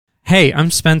Hey,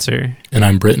 I'm Spencer. And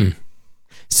I'm Britton.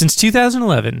 Since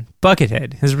 2011,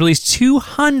 Buckethead has released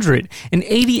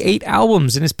 288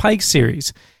 albums in his Pike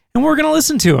series, and we're going to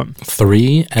listen to them.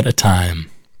 3 at a time.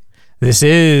 This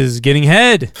is Getting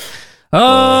Head. Oh,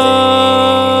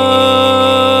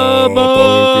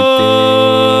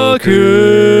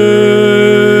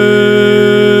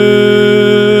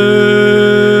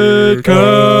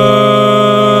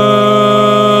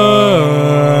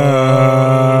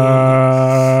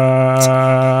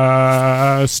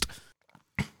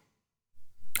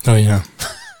 yeah.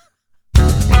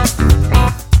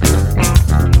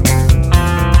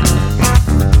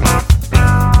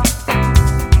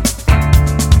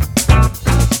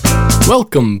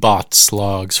 Welcome, bots,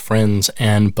 logs, friends,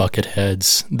 and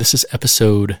bucketheads. This is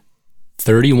episode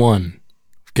 31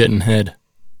 of Getting Head,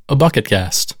 a bucket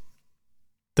cast.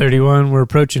 31, we're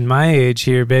approaching my age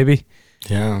here, baby.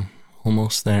 Yeah,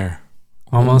 almost there.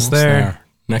 Almost there.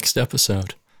 Next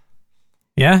episode.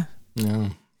 Yeah?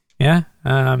 Yeah. Yeah.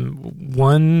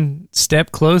 One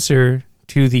step closer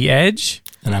to the edge.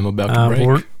 And I'm about to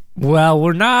break.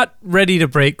 We're not ready to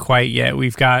break quite yet.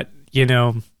 We've got,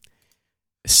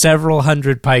 several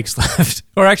hundred pikes left.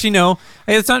 Or actually, no,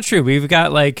 it's not true. We've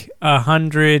got like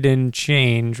 100 and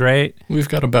change, right? We've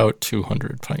got about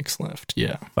 200 pikes left,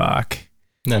 yeah. Fuck.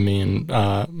 I mean,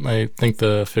 I think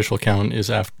the official count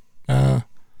is after,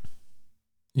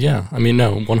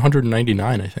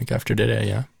 199, I think, after today,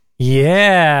 yeah.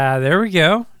 Yeah, there we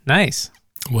go. Nice.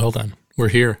 Well done. We're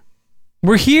here.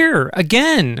 We're here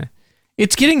again.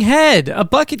 It's Getting Head, a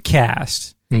bucket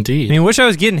cast. Indeed. I wish I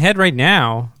was getting head right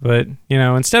now, but,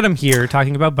 instead I'm here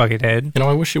talking about Buckethead.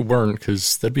 I wish you weren't,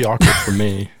 because that'd be awkward for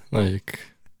me. Like,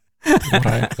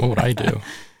 what would I do?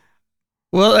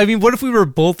 Well, what if we were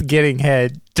both getting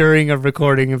head during a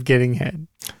recording of Getting Head?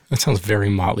 That sounds very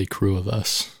Motley Crue of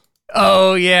us.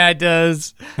 Oh, yeah, it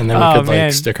does. And then we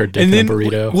could, stick our dick in a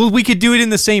burrito. Well, we could do it in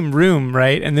the same room,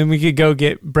 right? And then we could go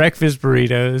get breakfast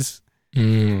burritos.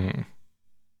 I'm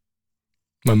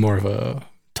more of a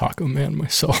taco man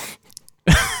myself.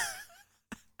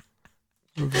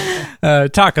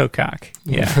 Taco cock,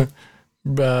 yeah.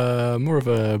 More of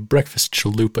a breakfast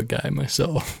chalupa guy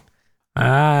myself.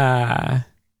 Ah,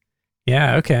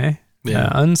 yeah, okay. Yeah.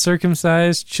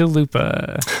 Uncircumcised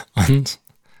chalupa. Aren't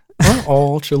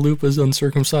all chalupas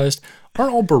uncircumcised?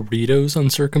 Aren't all burritos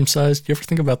uncircumcised? Do you ever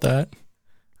think about that?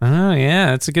 Oh yeah,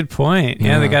 that's a good point.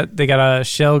 Yeah, they got a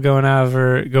shell going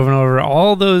over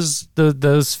all those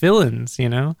fill-ins,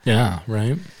 Yeah,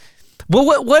 right.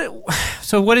 Well, what?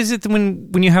 So what is it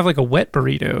when you have like a wet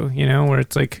burrito, where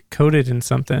it's like coated in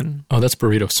something? Oh, that's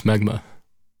burrito smegma.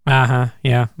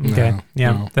 Yeah. Okay.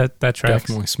 No, that tracks.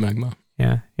 Definitely smegma.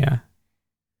 Yeah.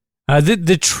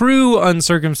 The true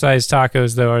uncircumcised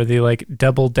tacos though are the like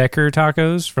double-decker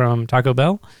tacos from Taco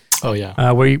Bell. Oh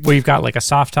yeah. Where you've got like a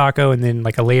soft taco and then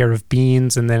like a layer of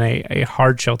beans and then a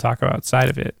hard shell taco outside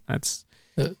of it. That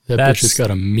bitch has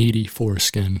got a meaty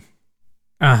foreskin.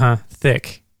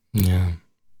 Thick. Yeah.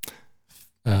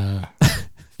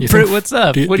 Britt, what's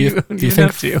up? What do you think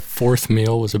up to? Fourth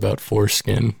meal was about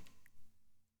foreskin?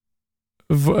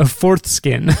 Fourth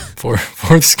skin.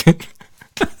 Fourth skin.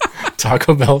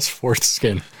 Taco Bell's fourth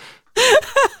skin.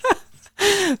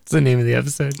 That's the name of the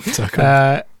episode.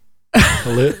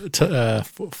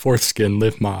 Fourth skin,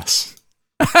 live moss.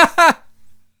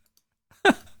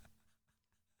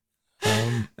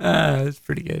 That's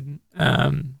pretty good.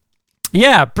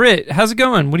 Yeah, Britt, how's it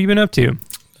going? What have you been up to?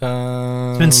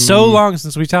 It's been so long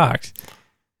since we talked.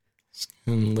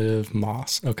 Skin, live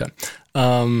moss. Okay.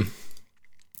 I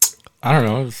don't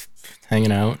know. I was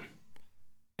hanging out.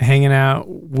 Hanging out,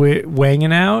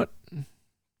 wanging out,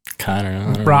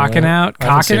 kind of rocking out,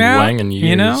 cocking out. I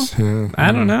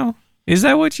don't know. Is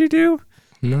that what you do?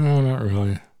 No, not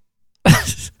really.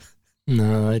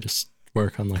 No, I just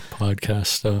work on like podcast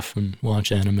stuff and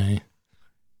watch anime,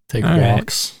 take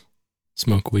walks,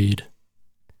 smoke weed.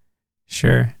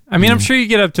 Sure. I'm sure you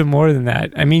get up to more than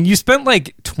that. You spent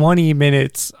like 20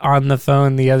 minutes on the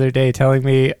phone the other day telling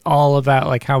me all about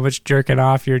like how much jerking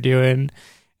off you're doing,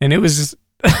 and it was just.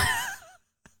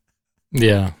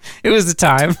 Yeah, it was the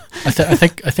time. I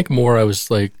think more I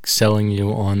was like selling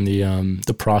you on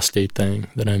the prostate thing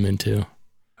that I'm into.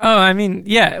 Oh,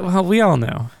 yeah. Well, we all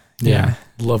know. Yeah,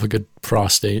 love a good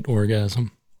prostate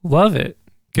orgasm. Love it.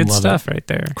 Good stuff right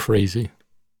there. Crazy.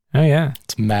 Oh yeah,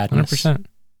 it's madness. 100%.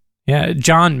 Yeah,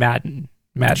 John Madden.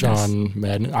 Madness. John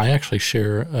Madden. I actually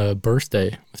share a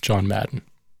birthday with John Madden.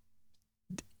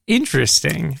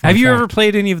 Interesting. Have you ever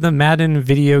played any of the Madden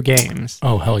video games?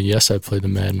 Oh, hell yes, I played the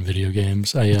Madden video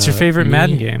games. What's your favorite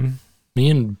Madden game? Me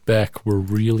and Beck were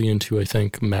really into, I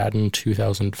think, Madden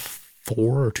 2005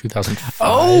 2004 or 2005.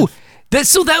 Oh,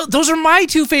 those are my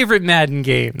two favorite Madden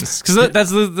games because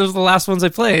those are the last ones I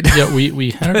played. Yeah,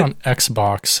 we had it on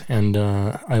Xbox, and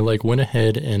I like went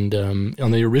ahead and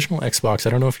on the original Xbox, I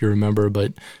don't know if you remember,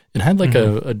 but it had like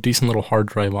a decent little hard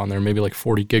drive on there, maybe like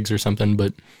 40 gigs or something,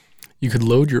 but you could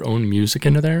load your own music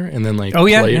into there and then like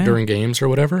play it during games or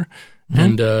whatever.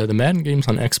 And the Madden games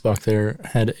on Xbox there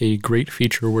had a great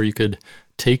feature where you could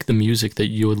take the music that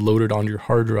you had loaded on your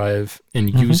hard drive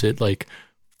and use it like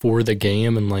for the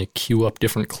game and like queue up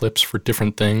different clips for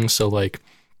different things. So like,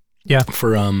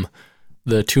 for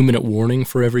the 2-minute warning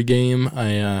for every game,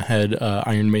 I had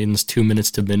Iron Maiden's 2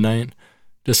 Minutes to Midnight,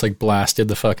 just like blasted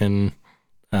the fucking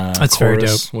that's chorus, very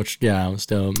dope. which it was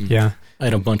dope. Yeah, I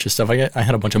had a bunch of stuff. I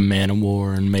had a bunch of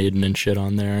Manowar and Maiden and shit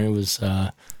on there. It was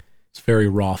it's very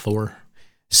raw Thor.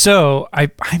 So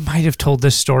I might have told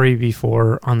this story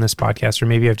before on this podcast, or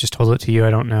maybe I've just told it to you. I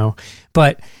don't know,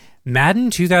 but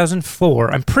Madden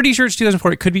 2004. I'm pretty sure it's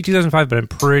 2004. It could be 2005, but I'm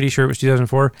pretty sure it was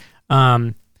 2004.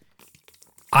 I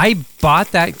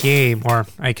bought that game, or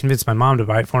I convinced my mom to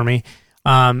buy it for me,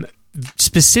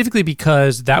 specifically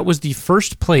because that was the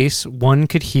first place one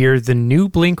could hear the new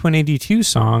Blink-182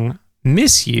 song,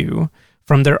 Miss You,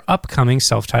 from their upcoming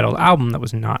self-titled album that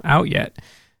was not out yet.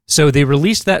 So they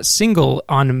released that single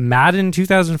on Madden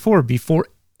 2004 before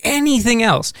anything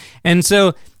else. And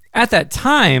so at that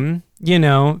time, you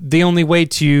know, the only way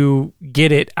to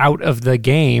get it out of the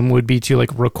game would be to like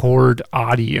record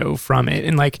audio from it.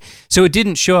 And like, so it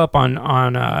didn't show up on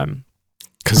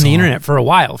the internet for a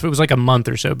while. It was like a month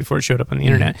or so before it showed up on the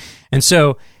internet. And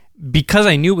so because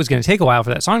I knew it was going to take a while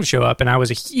for that song to show up, and I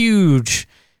was a huge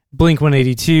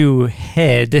Blink-182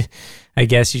 head, I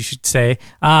guess you should say,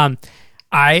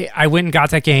 I went and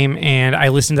got that game and I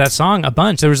listened to that song a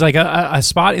bunch. There was like a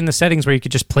spot in the settings where you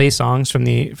could just play songs from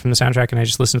the soundtrack, and I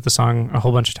just listened to the song a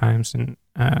whole bunch of times, and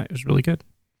it was really good.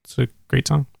 It's a great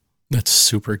song. That's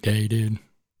super gay, dude.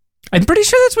 I'm pretty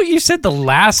sure that's what you said the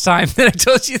last time that I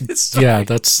told you this story. Yeah,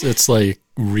 it's like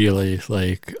really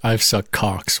like I've sucked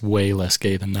cocks way less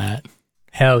gay than that.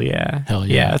 Hell yeah.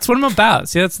 Yeah, that's what I'm about.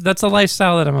 See, that's a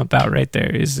lifestyle that I'm about right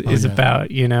there. Is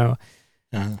about, you know,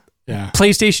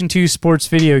 PlayStation 2 sports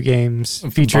video games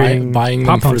featuring buying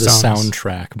them for the songs.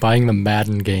 soundtrack, buying the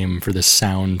Madden game for the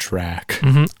soundtrack.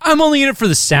 Mm-hmm. I'm only in it for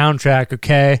the soundtrack,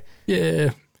 okay?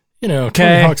 Yeah, you know,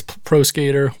 Tony Hawk's Pro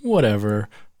Skater, whatever.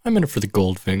 I'm in it for the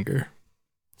Goldfinger.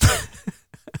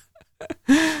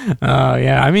 Oh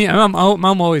yeah, I mean, I'm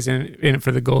always in it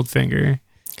for the Goldfinger.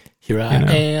 Here I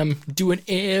am doing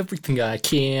everything I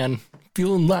can,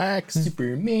 feeling like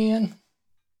Superman.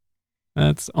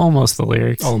 That's almost the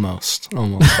lyrics. Almost.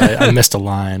 I missed a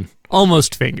line.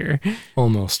 Almost finger.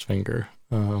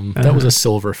 That was a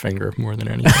silver finger more than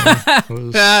anything. It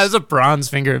was a bronze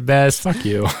finger at best. Fuck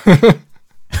you.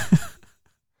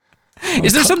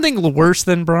 Is there something worse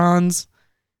than bronze?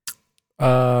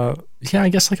 Yeah, I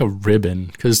guess like a ribbon,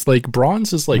 because like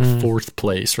bronze is like fourth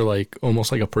place, or like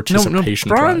almost like a participation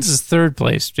prize. Bronze is third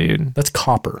place, dude. That's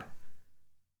copper.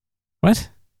 What?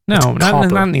 No,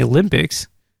 not in the Olympics.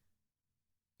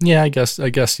 Yeah, I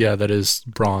guess, yeah, that is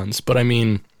bronze. But I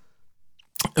mean,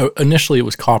 initially it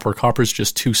was copper. Copper's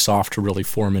just too soft to really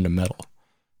form into metal.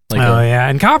 Like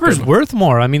and copper's worth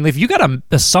more. I mean, if you got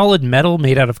a solid metal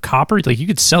made out of copper, like you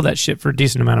could sell that shit for a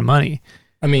decent amount of money.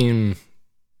 I mean,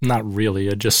 not really.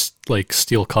 I'd just like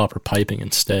steal copper piping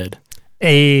instead.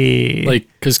 Like,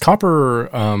 because copper,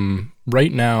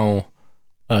 right now,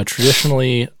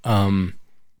 traditionally,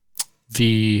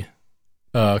 the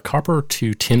copper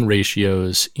to tin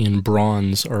ratios in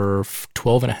bronze are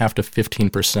 12.5 to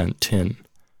 15% tin,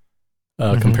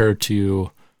 compared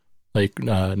to like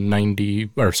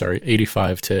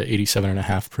 85 to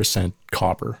 87.5%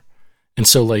 copper. And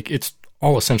so like it's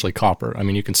all essentially copper. I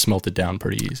mean, you can smelt it down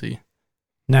pretty easy.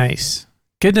 Nice.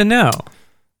 Good to know.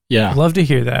 Yeah. Love to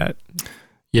hear that.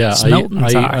 Yeah.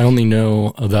 I only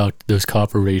know about those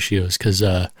copper ratios because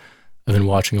I've been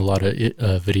watching a lot of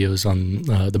videos on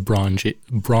the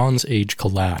Bronze Age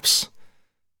collapse,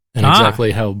 and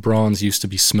exactly how bronze used to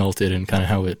be smelted and kind of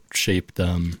how it shaped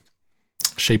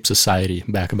society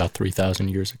back about 3,000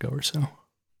 years ago or so.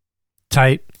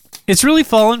 Tight. It's really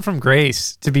fallen from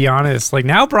grace, to be honest. Like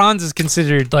now bronze is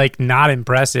considered like not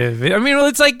impressive. I mean,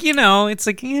 it's like, you know, it's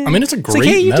like, I mean, it's a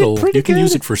great metal. You can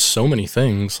use it for so many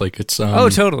things. Like it's, oh,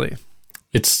 totally.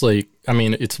 It's like, I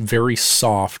mean, it's very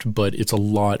soft, but it's a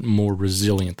lot more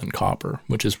resilient than copper,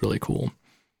 which is really cool.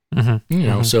 Mm-hmm. You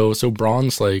know, so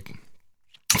bronze, like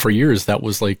for years, that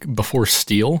was like before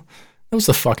steel, that was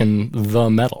the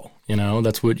metal, you know,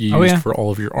 that's what you used for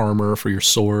all of your armor, for your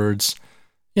swords.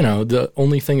 You know, the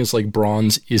only thing is like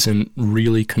bronze isn't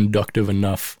really conductive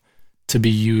enough to be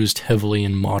used heavily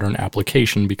in modern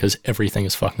application because everything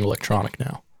is fucking electronic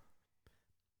now.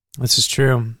 This is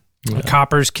true. Yeah.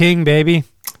 Copper's king, baby.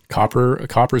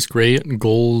 Copper's great.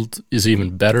 Gold is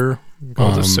even better.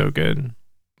 Gold is so good.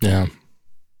 Yeah.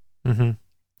 Mm-hmm.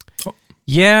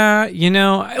 Yeah,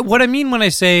 what I mean when I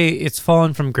say it's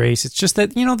fallen from grace, it's just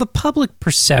that, the public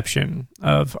perception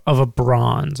of a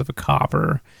bronze, of a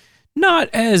copper, not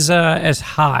as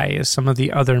high as some of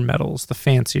the other metals, the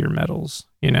fancier metals,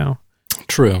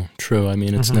 True. I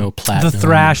mean, it's no platinum. The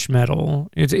thrash metal.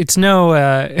 It's no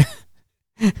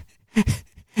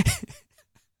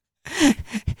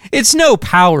it's no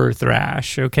power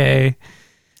thrash, okay?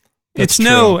 That's it's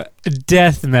no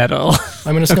death metal.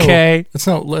 I mean, it's okay. It's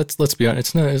not. Let's be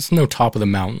honest. It's no top of the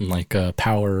mountain like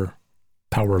power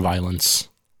violence.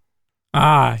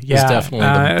 Yeah, it's definitely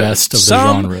the best of the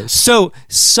genres. So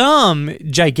some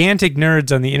gigantic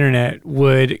nerds on the internet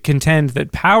would contend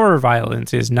that power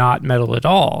violence is not metal at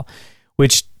all,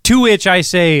 to which I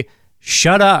say,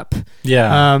 shut up.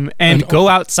 Yeah. And go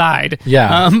outside.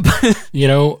 Yeah.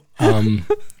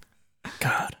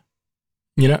 God.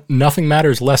 Nothing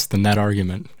matters less than that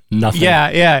argument. Nothing.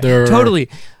 Yeah, totally.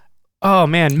 Oh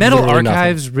man, Metal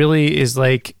Archives really is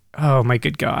like, oh my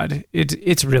good God,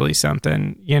 it's really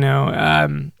something.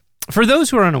 For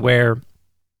those who are unaware,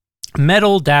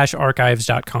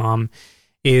 metal-archives.com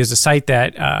is a site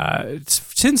that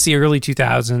since the early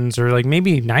 2000s or like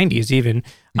maybe 90s even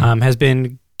has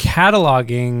been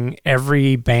cataloging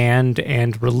every band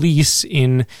and release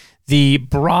in the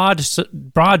broad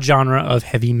genre of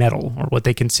heavy metal, or what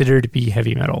they consider to be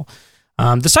heavy metal.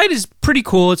 The site is pretty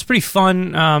cool. It's pretty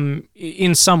fun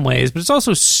in some ways, but it's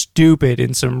also stupid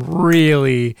in some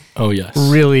really,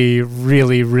 really,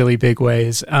 really, really big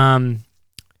ways.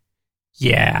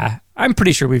 Yeah, I'm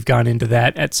pretty sure we've gone into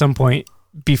that at some point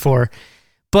before.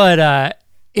 But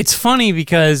it's funny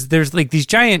because there's like these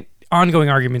giant ongoing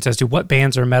arguments as to what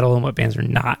bands are metal and what bands are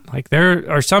not. Like there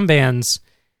are some bands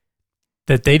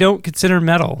that they don't consider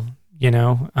metal,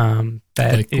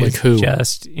 that is like who?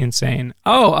 Just insane.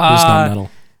 Who's not metal?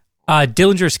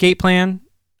 Dillinger Escape Plan,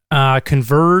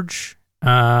 Converge,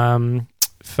 any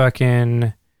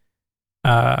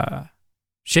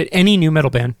new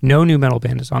metal band. No new metal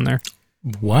band is on there.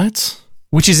 What?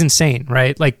 Which is insane,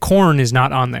 right? Like Korn is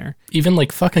not on there. Even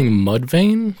like fucking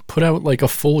Mudvayne put out like a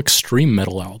full extreme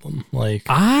metal album. Like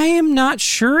I am not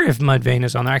sure if Mudvayne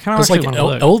is on there. I kind of like want to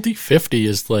look. LD50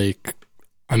 is like,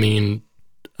 I mean,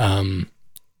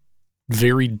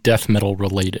 very death metal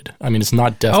related. I mean, it's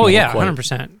not death metal. Oh yeah, quite.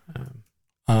 100%.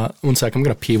 1 sec, I'm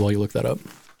gonna pee while you look that up.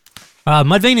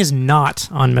 Mudvayne is not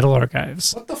on Metal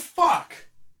Archives. What the fuck?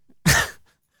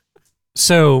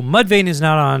 So Mudvayne is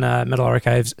not on Metal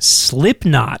Archives.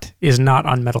 Slipknot is not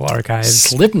on Metal Archives.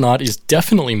 Slipknot is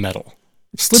definitely metal.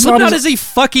 Slipknot is a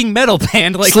fucking metal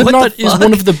band. Like Slipknot is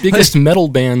one of the biggest metal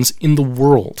bands in the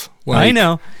world. Like, I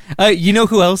know. You know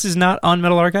who else is not on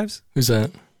Metal Archives? Who's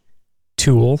that?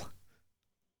 Tool.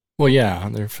 Well, yeah,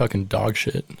 they're fucking dog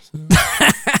shit. So.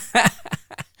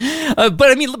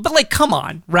 But like, come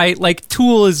on, right? Like,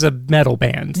 Tool is a metal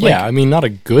band. Like, yeah, I mean, not a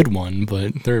good one,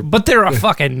 but they're a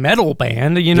fucking metal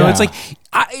band. Yeah. It's like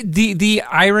the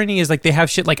irony is like they have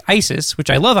shit like ISIS, which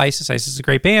I love. ISIS is a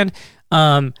great band.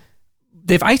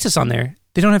 They have ISIS on there.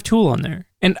 They don't have Tool on there.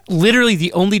 And literally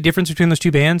the only difference between those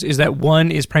two bands is that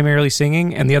one is primarily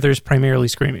singing and the other is primarily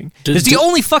screaming. It's the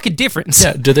only fucking difference.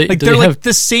 Yeah, do they they're have like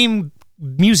the same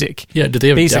music. Yeah, do they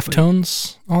have basically.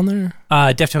 Deftones on there?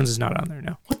 Deftones is not on there,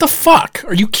 no. What the fuck?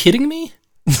 Are you kidding me?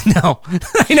 No.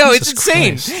 I know, it's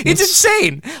insane. Christ. It's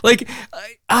insane. Like,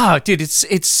 dude,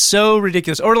 it's so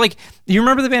ridiculous. Or like, you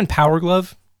remember the band Power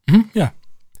Glove? Mm-hmm, yeah.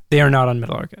 They are not on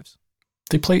Metal Archives.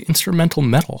 They play instrumental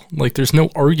metal. Like, there's no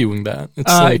arguing that. It's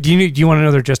like, do you want to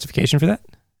know their justification for that?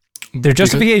 Their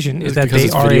justification is that they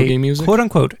are a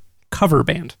quote-unquote cover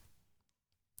band.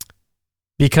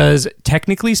 Because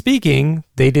technically speaking,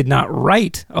 they did not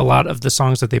write a lot of the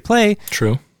songs that they play.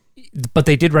 True. But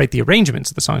they did write the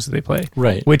arrangements of the songs that they play.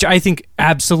 Right. Which I think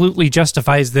absolutely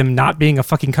justifies them not being a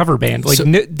fucking cover band. Like,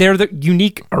 they're the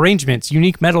unique arrangements,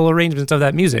 unique metal arrangements of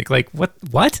that music. Like,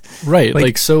 what? Right.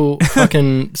 Like so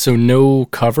fucking, so no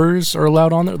covers are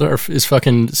allowed on there? There is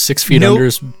fucking 6 Feet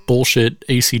Under's bullshit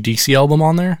AC/DC album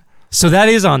on there? So that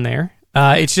is on there.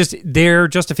 It's just their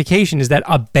justification is that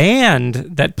a band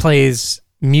that plays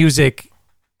music...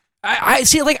 I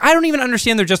see. Like, I don't even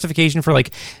understand their justification for like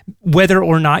whether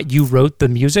or not you wrote the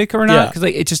music or not, because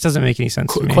like it just doesn't make any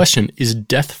sense. To me. Question: is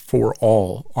Death for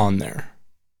All on there?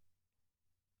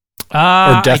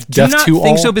 Or Death to All? I do not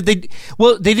think so. But they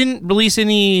didn't release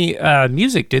any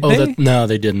music, did they? No,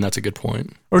 they didn't. That's a good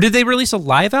point. Or did they release a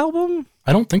live album?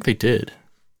 I don't think they did.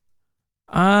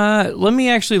 Let me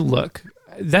actually look.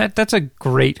 That's a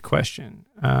great question.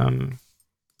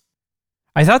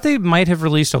 I thought they might have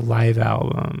released a live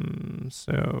album,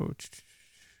 so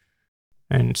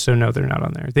no, they're not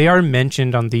on there. They are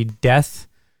mentioned on the Death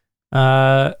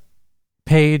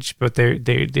page, but they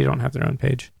don't have their own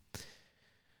page.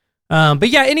 But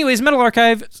yeah, anyways, Metal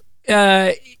Archive,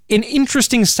 an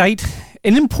interesting site,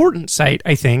 an important site,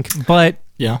 I think, but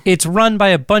yeah, it's run by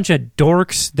a bunch of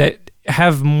dorks that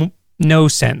have no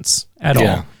sense at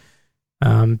all.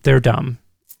 They're dumb.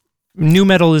 New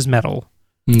metal is metal.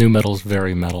 New metal is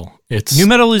very metal. New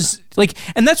metal is like,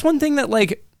 and that's one thing that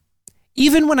like,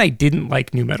 even when I didn't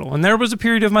like new metal, and there was a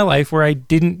period of my life where I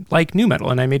didn't like new metal,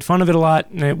 and I made fun of it a lot,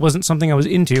 and it wasn't something I was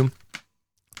into.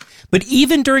 But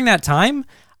even during that time,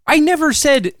 I never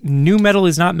said new metal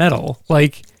is not metal.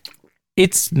 Like,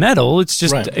 it's metal. It's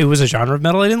just, It was a genre of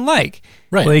metal I didn't like.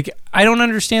 Right. Like, I don't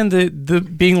understand the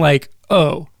being like,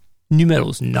 oh, new metal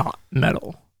is not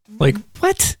metal. Like,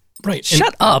 what? Right.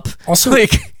 Shut up. Also,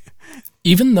 like,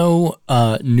 even though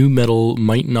new metal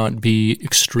might not be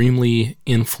extremely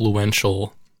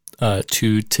influential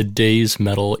to today's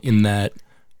metal, in that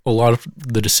a lot of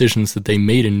the decisions that they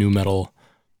made in new metal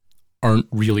aren't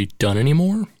really done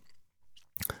anymore,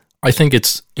 I think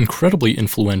it's incredibly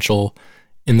influential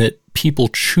in that people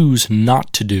choose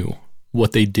not to do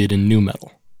what they did in new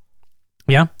metal.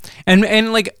 Yeah.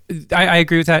 And like, I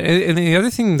agree with that. And the other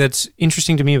thing that's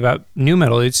interesting to me about new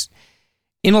metal is,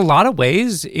 in a lot of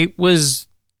ways, it was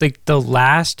like the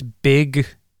last big,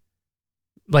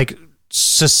 like,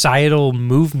 societal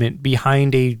movement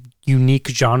behind a unique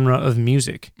genre of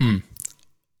music.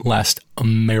 Last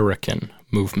American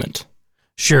movement.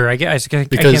 Sure, I can't speak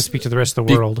to the rest of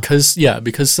the world.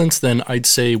 Because since then, I'd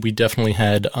say we definitely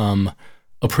had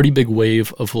a pretty big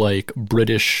wave of like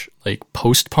British like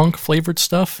post-punk flavored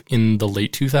stuff in the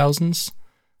late 2000s,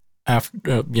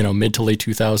 after mid to late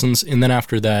 2000s, and then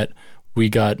after that we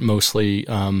got mostly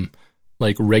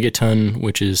like reggaeton,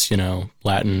 which is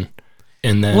Latin,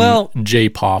 and then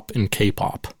J-pop and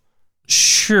K-pop.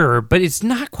 Sure, but it's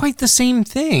not quite the same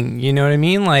thing. You know what I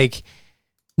mean? Like,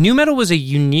 new metal was a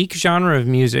unique genre of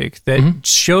music that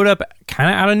showed up kind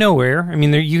of out of nowhere. I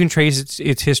mean, you can trace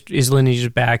its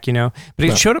lineage back, but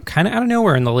it showed up kind of out of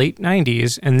nowhere in the late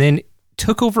 90s and then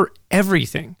took over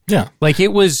everything. Yeah. Like,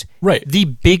 it was the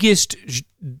biggest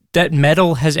that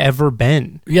metal has ever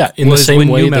been. Yeah, in the same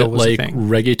way that like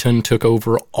reggaeton took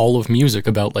over all of music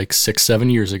about like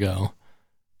 6-7 years ago,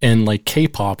 and like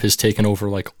K-pop has taken over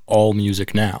like all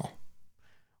music now.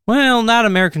 Well, not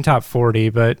American Top 40,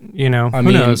 but, who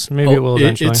knows? Maybe it will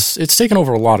eventually. It's taken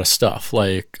over a lot of stuff.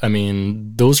 Like, I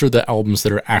mean, those are the albums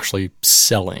that are actually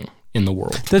selling in the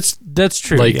world. That's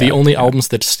true. Like, the only albums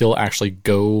that still actually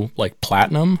go, like,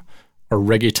 platinum are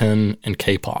reggaeton and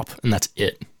K-pop, and that's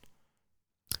it.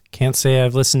 Can't say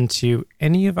I've listened to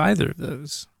any of either of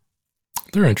those.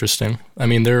 They're interesting. I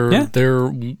mean, they're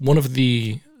one of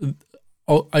the...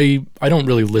 I don't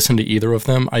really listen to either of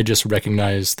them. I just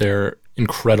recognize their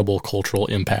incredible cultural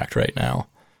impact right now.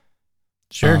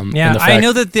 Sure. I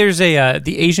know that there's the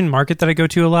Asian market that I go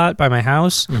to a lot by my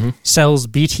house sells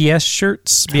BTS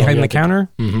shirts behind the counter.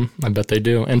 I bet they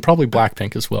do. And probably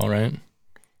Blackpink as well, right?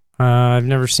 I've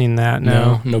never seen that.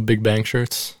 No Big Bang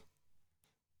shirts.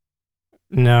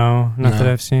 No, not that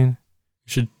I've seen.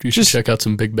 You should check out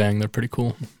some Big Bang. They're pretty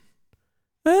cool.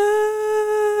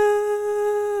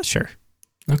 Sure.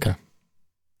 Okay.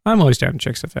 I'm always down to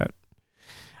check stuff out.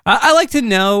 I like to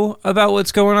know about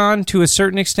what's going on to a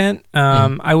certain extent.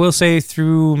 I will say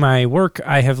through my work,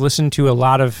 I have listened to a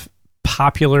lot of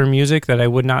popular music that I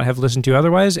would not have listened to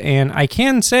otherwise. And I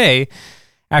can say,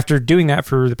 after doing that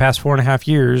for the past 4.5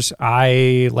 years,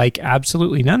 I like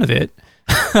absolutely none of it.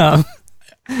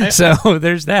 So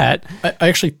there's that. I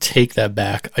actually take that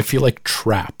back. I feel like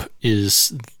trap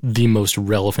is the most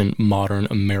relevant modern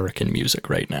American music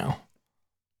right now.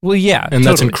 Well, yeah, and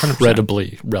totally, that's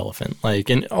incredibly 100%. Relevant.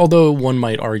 Like, and although one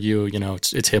might argue,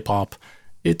 it's hip hop,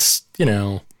 it's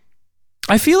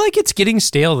I feel like it's getting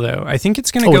stale though. I think it's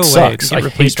going to go away. Sucks. Get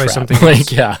replaced by something else.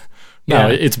 Like, yeah. No,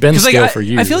 it's been stale for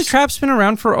years. I feel like trap's been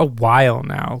around for a while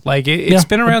now. Like, it's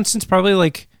been around since probably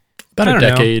like about a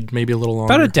decade, maybe a little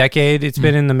longer. About a decade. It's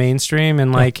been in the mainstream,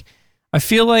 and like, I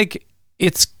feel like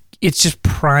it's just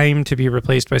primed to be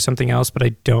replaced by something else, but I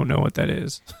don't know what that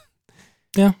is.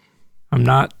 Yeah. I'm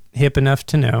not hip enough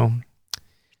to know.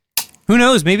 Who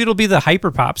knows? Maybe it'll be the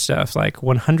hyperpop stuff, like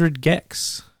 100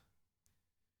 gecs.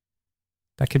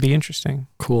 That could be interesting.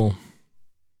 Cool.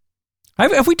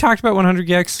 Have we talked about 100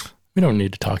 gecs? We don't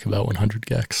need to talk about 100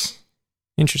 gecs.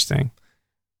 Interesting.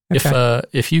 Okay.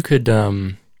 If you could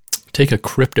take a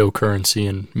cryptocurrency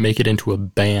and make it into a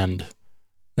band,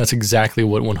 That's exactly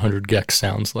what 100 gecs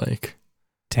sounds like.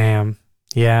 Damn.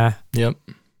 Yeah. Yep.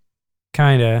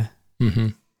 Kinda. Mm-hmm.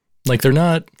 Like they're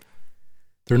not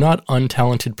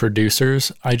untalented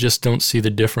producers. I just don't see the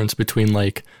difference between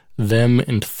like them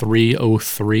and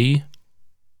 303.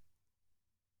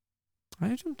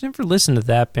 I've never listened to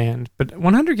that band, but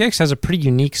 100 gecs has a pretty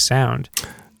unique sound.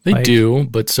 They do,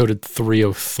 but so did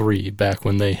 303 back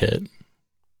when they hit.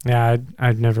 Yeah,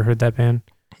 I'd never heard that band.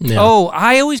 Yeah. Oh,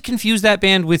 I always confuse that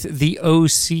band with the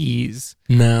OCs.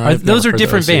 No, those are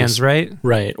different bands, right?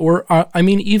 Right. Or I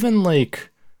mean, even like,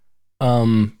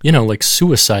 like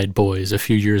Suicide Boys a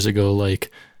few years ago, like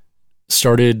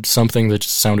started something that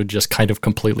sounded just kind of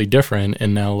completely different,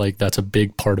 and now like that's a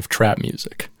big part of trap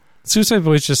music. Suicide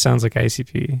Boys just sounds like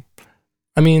ICP.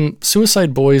 I mean,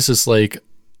 Suicide Boys is like,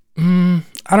 I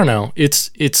don't know.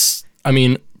 It's. I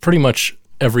mean, pretty much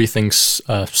everything's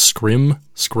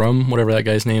Scrum, whatever that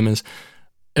guy's name is.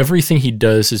 Everything he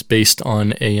does is based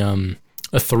on a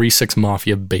 3-6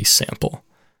 Mafia bass sample.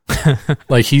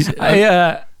 Like he's,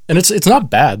 and it's not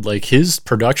bad. Like his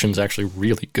production's actually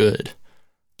really good.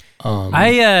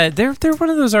 They're one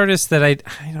of those artists that I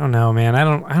don't know, man. I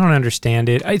don't understand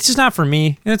it. It's just not for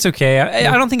me. And it's okay.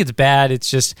 I don't think it's bad. It's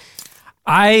just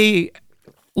I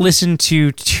listened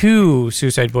to 2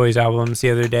 Suicide Boys albums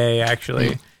the other day,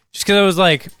 actually, just because I was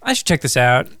like, I should check this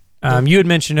out. You had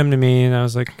mentioned them to me, and I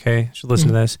was like, okay, I should listen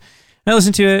to this. And I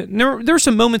listened to it. And there were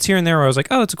some moments here and there where I was like,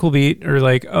 oh, that's a cool beat, or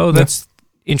like, oh, that's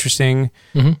interesting.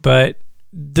 But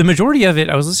the majority of it,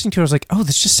 I was listening to, I was like, oh,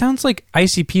 this just sounds like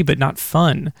ICP, but not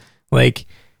fun. Like,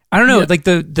 I don't know, like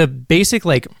the basic,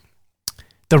 like,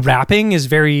 the rapping is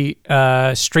very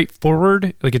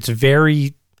straightforward. Like, it's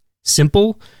very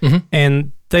simple,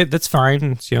 and that's fine.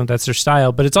 It's, that's their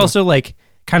style. But it's also, like,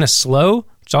 kind of slow.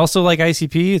 It's also like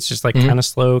ICP. It's just, like, kind of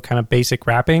slow, kind of basic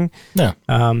rapping. Yeah.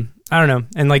 I don't know.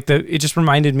 And, like, it just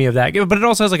reminded me of that. But it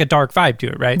also has, like, a dark vibe to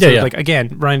it, right? Yeah, so, like, again,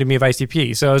 reminded me of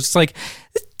ICP. So it's just like,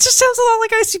 it just sounds a lot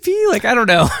like ICP. Like, I don't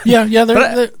know. Yeah.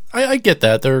 I get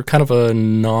that. They're kind of a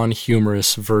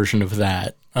non-humorous version of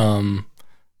that.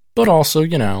 But also,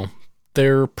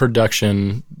 their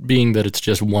production, being that it's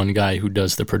just one guy who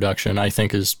does the production, I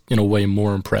think is, in a way,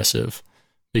 more impressive.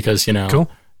 Because, cool.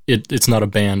 It's not a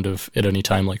band of, at any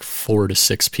time, like 4 to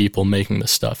 6 people making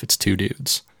this stuff. It's 2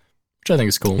 dudes. Which I think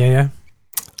is cool. Yeah.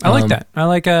 I like that. I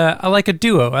like a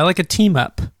duo. I like a team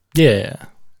up. Yeah.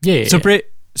 So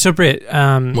Britt, what's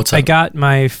up? I got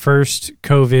my first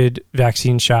COVID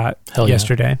vaccine shot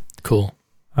yesterday. Cool.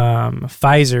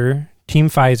 Pfizer, Team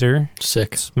Pfizer.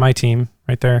 Sick. It's my team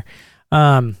right there.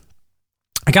 I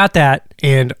got that,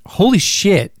 and holy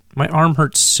shit, my arm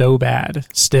hurts so bad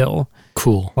still.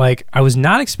 Cool. Like, I was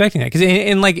not expecting that.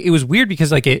 And like, it was weird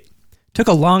because, like, it took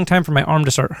a long time for my arm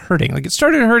to start hurting. Like, it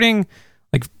started hurting,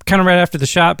 like, kind of right after the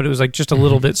shot, but it was, like, just a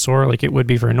little bit sore, like it would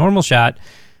be for a normal shot.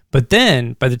 But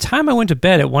then, by the time I went to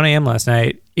bed at 1 a.m. last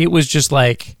night, it was just,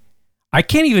 like, I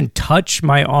can't even touch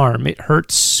my arm. It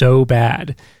hurts so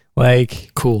bad.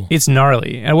 Like, cool. It's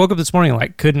gnarly. And I woke up this morning,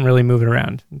 like, couldn't really move it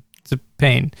around. It's a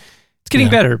pain. It's getting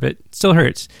better, but it still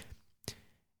hurts.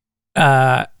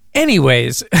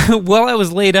 Anyways, while I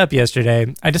was laid up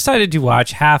yesterday, I decided to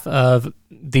watch half of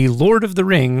The Lord of the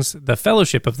Rings, The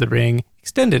Fellowship of the Ring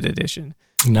Extended Edition.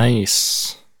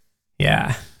 Nice.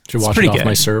 Yeah. Did you watch it off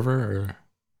my server? Or?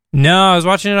 No, I was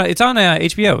watching it. It's on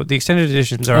HBO. The extended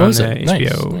editions are on the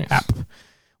HBO app,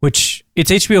 which it's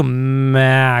HBO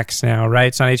Max now, right?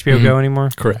 It's not HBO Go anymore?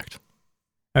 Correct.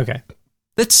 Okay.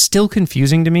 That's still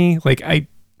confusing to me. Like,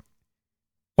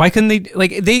 why couldn't they,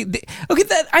 like, okay,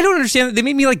 that, I don't understand. They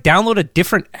made me, like, download a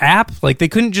different app. Like, they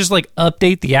couldn't just, like,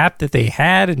 update the app that they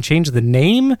had and change the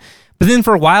name. But then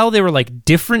for a while, they were, like,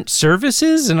 different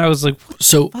services, and I was like, what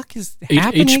the fuck is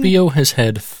happening? HBO has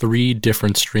had 3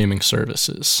 different streaming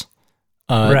services.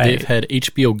 Right. They've had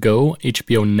HBO Go,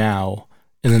 HBO Now,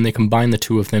 and then they combined the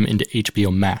 2 of them into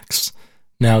HBO Max.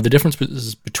 Now, the difference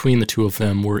between the 2 of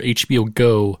them were HBO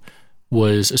Go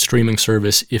was a streaming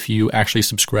service if you actually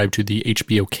subscribe to the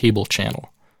HBO cable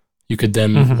channel. You could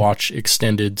then watch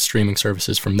extended streaming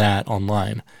services from that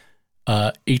online.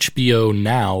 HBO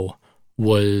Now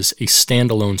was a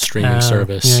standalone streaming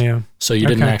service, so you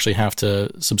didn't actually have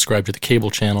to subscribe to the cable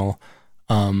channel.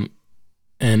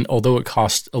 And although it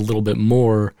cost a little bit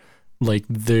more, like,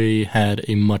 they had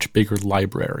a much bigger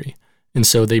library, and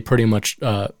so they pretty much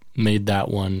made that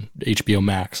one HBO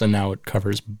Max, and now it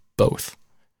covers both.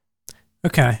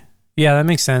 Okay. Yeah, that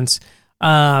makes sense.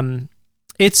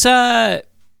 It's HBO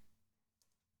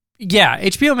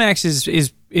Max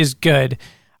is good.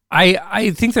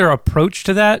 I think their approach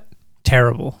to that,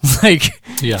 terrible. Like,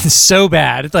 so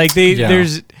bad. Like,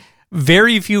 there's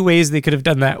very few ways they could have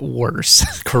done that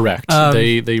worse. Correct.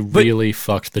 They really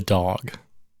fucked the dog.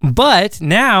 But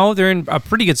now they're in a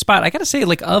pretty good spot. I gotta say,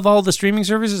 like, of all the streaming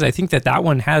services, I think that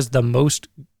one has the most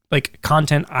like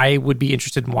content I would be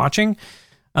interested in watching.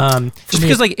 Just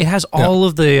because like it has all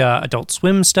of the Adult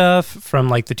Swim stuff from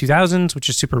like the 2000s, which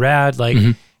is super rad. Like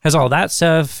has all that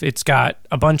stuff. It's got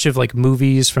a bunch of like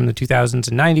movies from the 2000s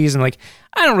and 90s, and like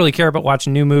I don't really care about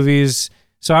watching new movies,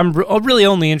 so I'm really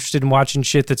only interested in watching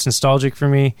shit that's nostalgic for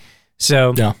me.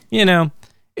 So you know,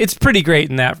 it's pretty great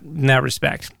in that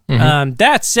respect.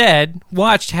 That said,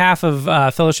 watched half of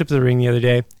Fellowship of the Ring the other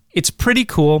day. It's pretty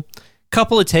cool.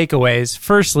 Couple of takeaways.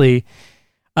 Firstly,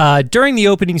 during the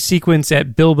opening sequence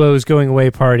at Bilbo's going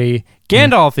away party,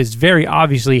 Gandalf is very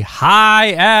obviously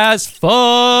high as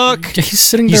fuck. He's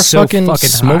sitting there fucking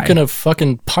smoking a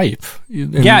fucking pipe.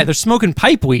 Yeah, they're smoking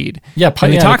pipe weed. Yeah,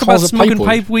 they talk about smoking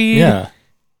pipe weed. Yeah.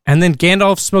 And then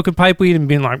Gandalf smoking pipe weed and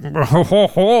being like, ho, ho,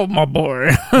 ho, my boy.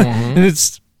 And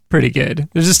it's pretty good.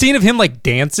 There's a scene of him like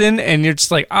dancing, and you're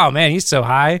just like, oh man, he's so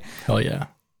high. Hell yeah.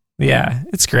 Yeah,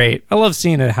 it's great. I love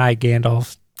seeing a high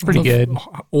Gandalf. Pretty good.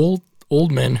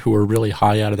 Old men who are really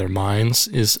high out of their minds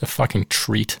is a fucking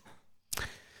treat.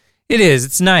 It is.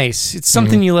 It's nice. It's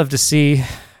something you love to see.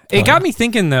 It got me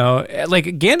thinking, though, like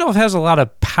Gandalf has a lot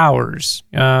of powers.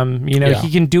 He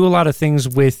can do a lot of things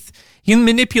he can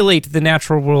manipulate the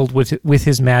natural world with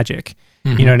his magic.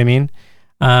 You know what I mean?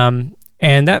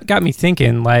 And that got me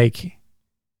thinking, like,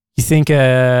 you think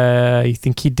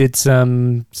he did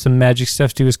some magic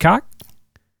stuff to his cock?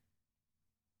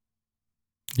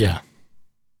 Yeah.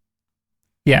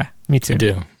 Yeah, me too. I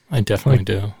do. I definitely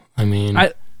do. I mean,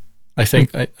 I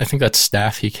think that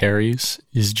staff he carries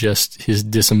is just his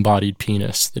disembodied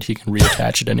penis that he can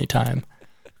reattach at any time.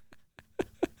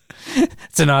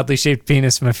 It's an oddly shaped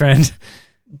penis, my friend.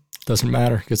 Doesn't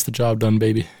matter. Gets the job done,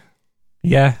 baby.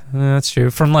 Yeah, that's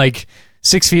true. From like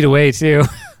 6 feet away, too.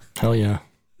 Hell yeah.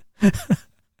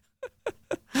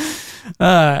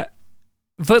 But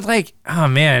like, oh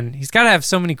man, he's got to have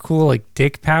so many cool like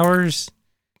dick powers.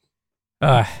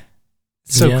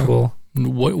 So cool.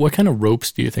 What kind of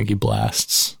ropes do you think he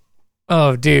blasts?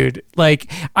 Oh, dude,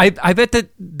 like I bet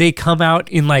that they come out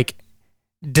in like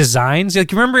designs.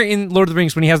 Like, you remember in Lord of the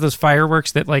Rings when he has those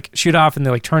fireworks that like shoot off and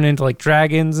they like turn into like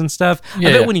dragons and stuff? Yeah.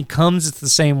 I bet when he comes, it's the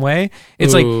same way.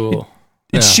 It's like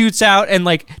it shoots out and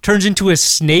like turns into a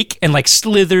snake and like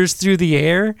slithers through the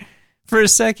air for a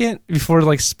second before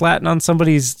like splatting on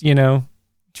somebody's,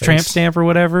 tramp stamp or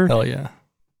whatever. Hell yeah.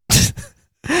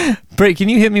 Brett, can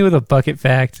you hit me with a bucket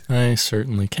fact? I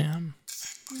certainly can.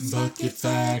 Bucket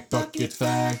fact, bucket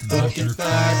fact, bucket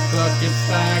fact, bucket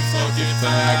fact, bucket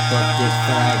fact, bucket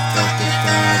fact, bucket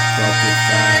fact, bucket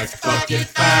fact, bucket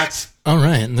fact. All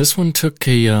right, this one took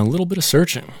a little bit of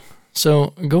searching.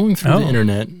 So, going through the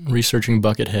internet, researching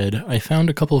Buckethead, I found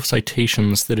a couple of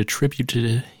citations that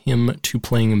attributed him to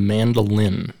playing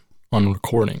mandolin on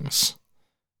recordings.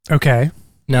 Okay.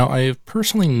 Now, I've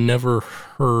personally never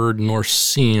heard nor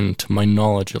seen, to my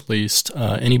knowledge at least,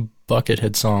 any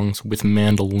Buckethead songs with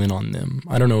mandolin on them.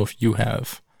 I don't know if you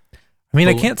have. I mean,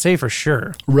 I can't say for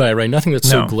sure. Right. Nothing that's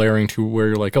so glaring to where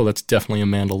you're like, oh, that's definitely a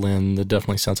mandolin. That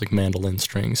definitely sounds like mandolin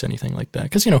strings, anything like that.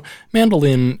 Because,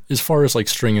 mandolin, as far as like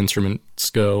string instruments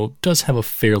go, does have a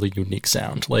fairly unique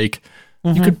sound. Like,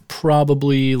 you could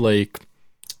probably like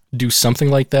do something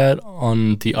like that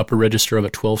on the upper register of a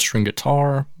 12-string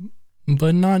guitar,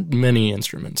 but not many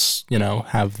instruments,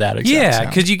 have that exact sound. Yeah,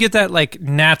 because you get that like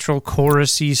natural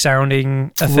chorusy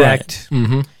sounding effect.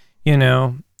 Right.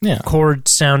 Yeah.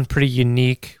 Chords sound pretty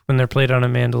unique when they're played on a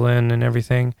mandolin and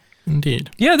everything.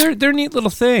 Indeed. Yeah, they're neat little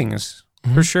things,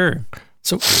 for sure.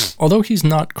 So, although he's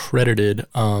not credited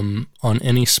on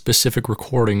any specific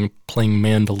recording playing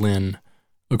mandolin,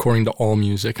 according to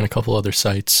AllMusic and a couple other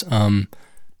sites,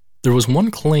 there was one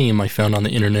claim I found on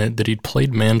the internet that he'd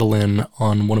played mandolin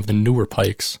on one of the newer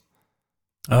Pikes.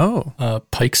 Oh.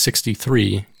 Pike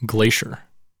 63, Glacier.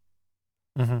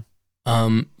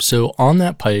 So, on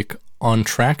that Pike, on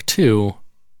track 2,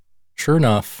 sure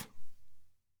enough,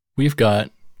 we've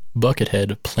got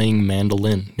Buckethead playing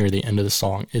mandolin near the end of the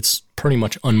song. It's pretty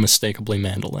much unmistakably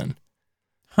mandolin.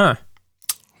 Huh.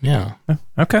 Yeah.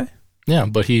 Okay. Yeah,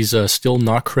 but he's still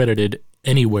not credited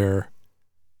anywhere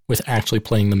with actually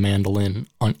playing the mandolin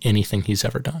on anything he's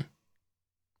ever done.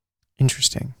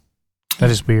 Interesting.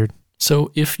 That is weird.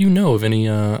 So if you know of any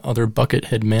other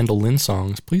Buckethead mandolin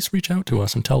songs, please reach out to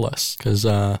us and tell us, because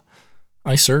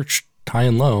I searched high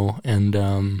and low, and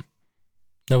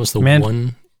that was the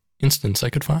one instance I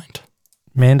could find.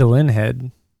 Mandolin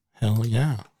head. Hell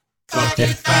yeah. Bucket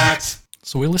fact.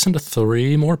 So we listened to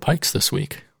 3 more Pikes this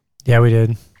week. Yeah, we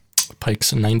did.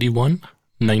 Pikes 91,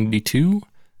 92,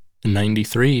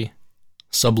 93,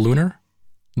 Sublunar,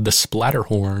 the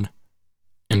Splatterhorn,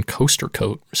 and Coaster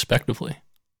Coat, respectively.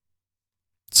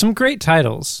 Some great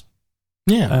titles.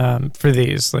 Yeah. For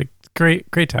these, like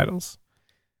great titles.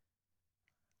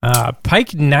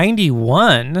 Pike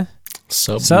 91,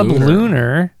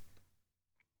 Sublunar.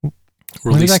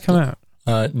 When did that come out?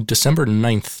 December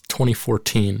 9th,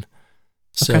 2014.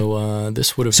 So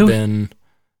this would have been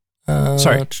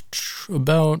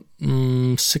about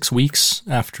 6 weeks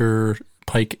after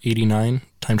Pike 89,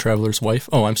 Time Traveler's Wife.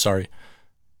 Oh, I'm sorry.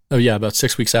 Oh, yeah, about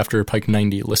 6 weeks after Pike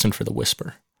 90, Listen for the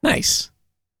Whisper. Nice.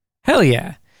 Hell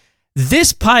yeah.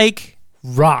 This Pike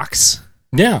rocks.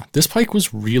 Yeah, this Pike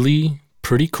was really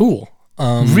pretty cool.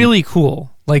 Really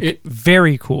cool. Like,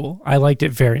 very cool. I liked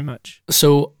it very much.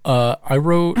 So I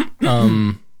wrote...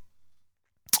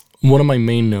 one of my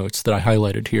main notes that I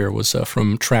highlighted here was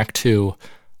from track 2.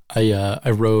 I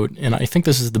wrote, and I think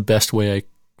this is the best way I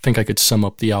think I could sum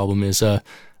up the album, is I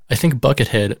think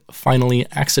Buckethead finally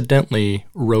accidentally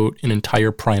wrote an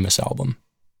entire Primus album.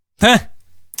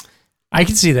 I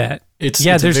can see that.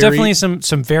 There's definitely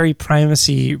some very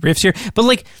Primus-y riffs here. But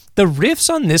like the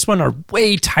riffs on this one are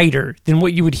way tighter than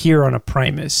what you would hear on a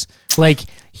Primus. Like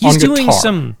he's doing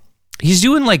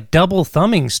like double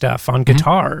thumbing stuff on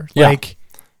guitar. Yeah. Like,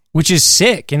 which is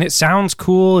sick, and it sounds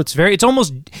cool. This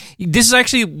is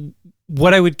actually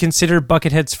what I would consider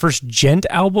Buckethead's first gent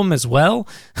album as well.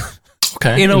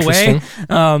 Okay, in a way.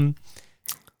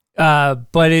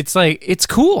 But it's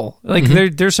cool. Like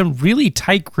there's some really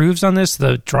tight grooves on this.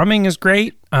 The drumming is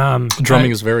great.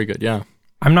 Drumming is very good. Yeah.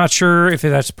 I'm not sure if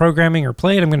that's programming or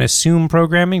played. I'm going to assume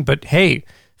programming, but hey,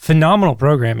 phenomenal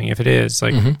programming if it is.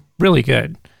 Like really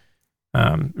good.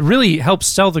 It really helps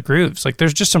sell the grooves. Like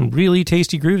there's just some really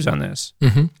tasty grooves on this.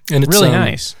 And it's really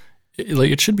nice.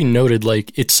 It should be noted,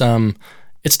 like it's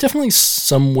definitely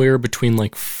somewhere between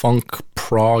like funk,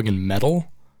 prog, and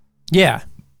metal. Yeah.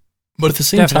 But at the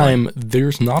same time,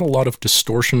 there's not a lot of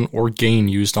distortion or gain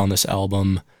used on this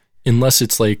album unless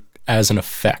it's like as an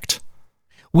effect.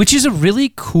 Which is a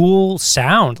really cool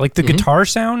sound. Like the guitar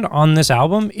sound on this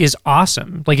album is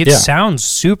awesome. Like it sounds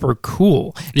super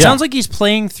cool. It sounds like he's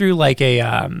playing through like a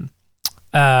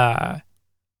oh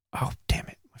damn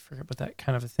it. I forget what that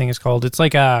kind of a thing is called. It's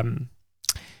like a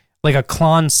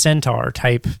Klon Centaur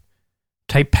type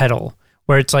pedal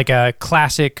where it's like a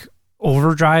classic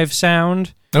overdrive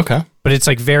sound. Okay. But it's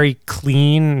like very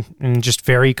clean and just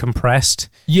very compressed.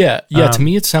 Yeah. To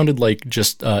me, it sounded like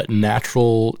just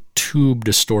natural tube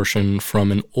distortion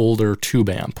from an older tube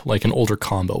amp, like an older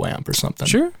combo amp or something.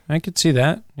 Sure, I could see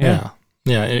that. Yeah.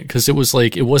 Because it was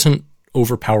like, it wasn't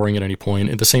overpowering at any point.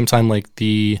 At the same time, like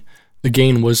the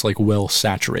gain was like well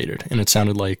saturated, and it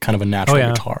sounded like kind of a natural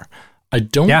guitar. I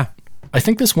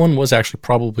think this one was actually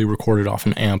probably recorded off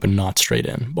an amp and not straight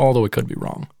in, although it could be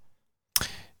wrong.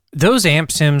 Those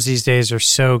amp sims these days are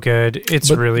so good. It's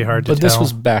really hard to tell. But this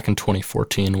was back in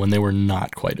 2014 when they were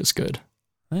not quite as good.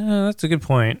 That's a good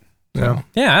point. So,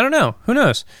 yeah, I don't know. Who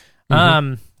knows?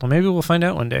 Well, maybe we'll find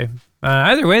out one day.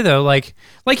 Either way, though, like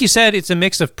you said, it's a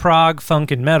mix of prog,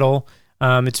 funk, and metal.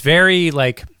 It's very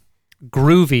like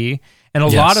groovy, and a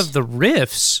lot of the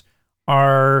riffs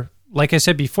are, like I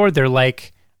said before, they're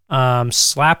like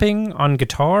slapping on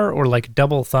guitar or like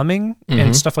double thumbing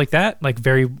and stuff like that, like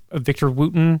very Victor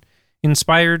Wooten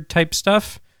inspired type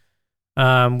stuff,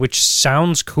 which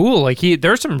sounds cool. Like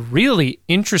there's some really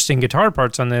interesting guitar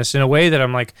parts on this in a way that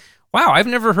I'm like, wow, I've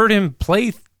never heard him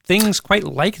play things quite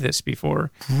like this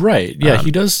before. Right. Yeah,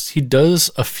 he does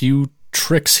a few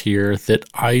tricks here that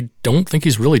I don't think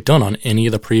he's really done on any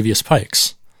of the previous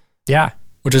Pikes. Yeah.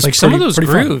 Which is like some of those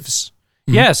grooves. Fun.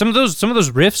 Yeah, some of those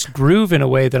riffs groove in a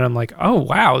way that I'm like, oh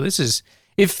wow,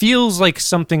 it feels like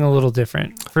something a little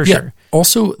different for sure.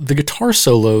 Also, the guitar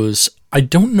solos, I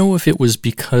don't know if it was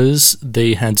because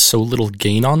they had so little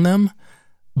gain on them,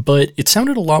 but it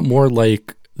sounded a lot more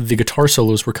like the guitar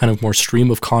solos were kind of more stream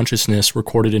of consciousness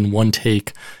recorded in one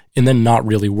take and then not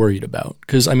really worried about.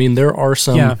 Because, I mean, there are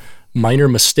some minor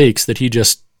mistakes that he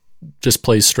just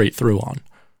plays straight through on.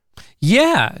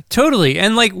 Yeah, totally.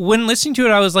 And like when listening to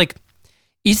it, I was like,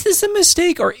 is this a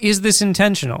mistake or is this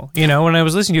intentional? You know, when I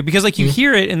was listening to it, because like you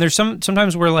hear it and there's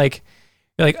sometimes where like,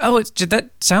 you're like, oh, that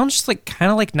sounds just like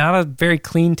kind of like not a very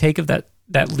clean take of that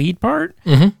lead part.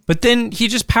 But then he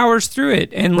just powers through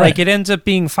it and like it ends up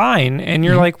being fine. And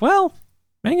you're like, well,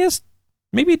 I guess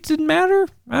maybe it didn't matter.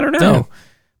 I don't know. Yeah.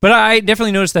 But I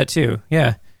definitely noticed that too.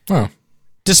 Yeah. Oh.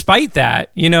 Despite that,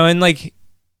 you know, and like,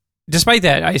 despite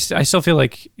that, I still feel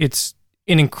like it's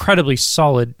an incredibly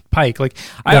solid Pike. Like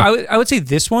I would say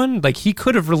this one, like he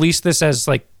could have released this as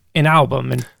like an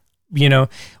album and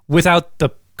without the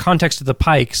context of the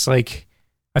Pikes, like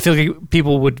I feel like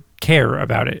people would care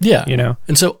about it. Yeah.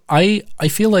 And so I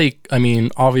feel like, I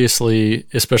mean, obviously,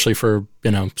 especially for,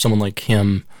 someone like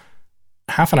him,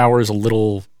 half an hour is a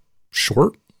little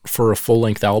short for a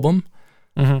full-length album.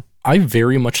 Mm-hmm. I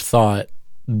very much thought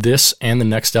this and the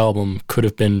next album could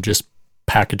have been just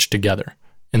packaged together,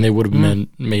 and they would have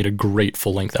made a great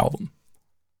full-length album.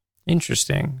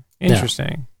 Interesting. Yeah.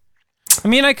 I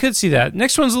mean, I could see that.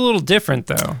 Next one's a little different,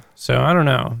 though. So, I don't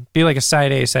know. Be like a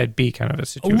side A, side B kind of a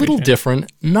situation. A little different.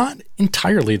 Not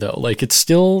entirely, though. Like, it's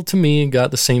still, to me,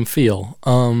 got the same feel.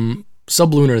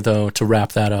 Sublunar, though, to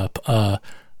wrap that up,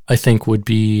 I think would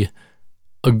be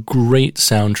a great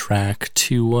soundtrack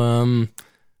to,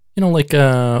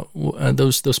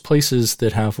 those places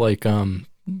that have, like,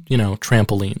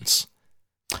 trampolines.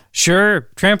 Sure.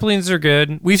 Trampolines are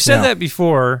good. We've said that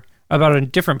before about a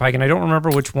different Pike, and I don't remember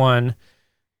which one,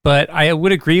 but I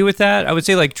would agree with that. I would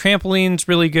say like trampolines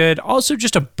really good. Also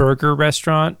just a burger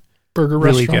restaurant.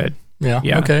 Really good. Yeah.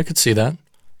 Okay, I could see that.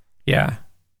 Yeah.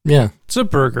 Yeah. It's a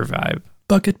burger vibe.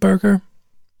 Bucket burger.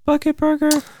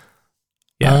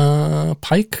 Yeah.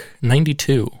 Pike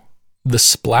 92, The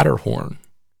Splatterhorn,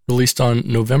 released on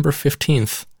November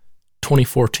 15th,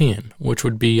 2014, which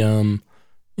would be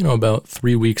about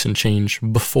 3 weeks and change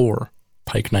before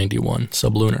Pike 91,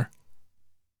 Sublunar.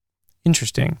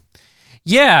 Interesting.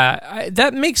 Yeah,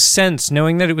 that makes sense,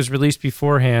 knowing that it was released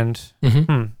beforehand.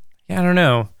 Mm-hmm. Yeah, I don't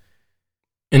know.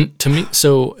 And to me,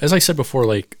 so as I said before,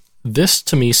 like, this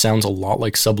to me sounds a lot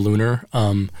like Sublunar.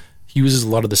 He uses a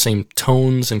lot of the same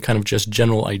tones and kind of just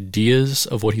general ideas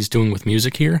of what he's doing with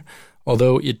music here,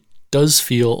 although it does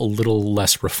feel a little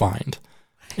less refined.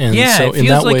 And yeah, so it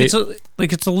feels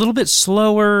like it's a little bit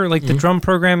slower. Like the drum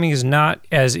programming is not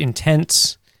as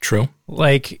intense. True.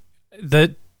 Like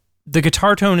the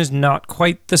guitar tone is not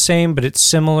quite the same, but it's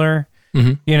similar.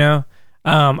 Mm-hmm.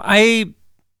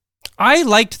 I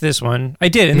liked this one. I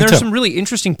did, and there's some really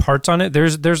interesting parts on it.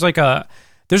 There's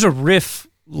a riff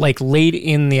like late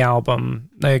in the album,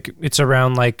 like it's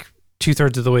around like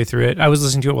 2/3 of the way through it. I was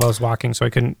listening to it while I was walking, so I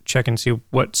couldn't check and see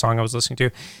what song I was listening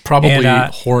to. Probably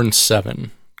Horn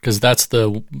 7. Because that's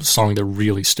the song that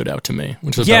really stood out to me.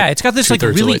 Which is it's got this like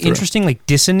really interesting like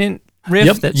dissonant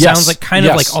riff that sounds like kind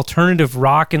of like alternative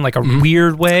rock in like a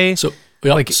weird way. So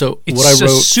it's what I wrote a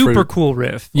super cool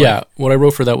riff. Yeah, what I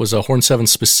wrote for that was a Horn 7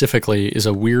 specifically is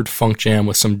a weird funk jam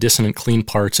with some dissonant clean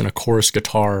parts and a chorus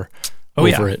guitar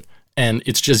over it, and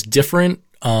it's just different.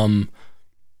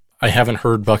 I haven't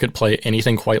heard Bucket play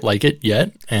anything quite like it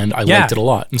yet, and I liked it a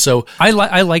lot. And so I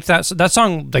liked that. So that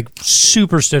song like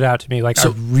super stood out to me. Like I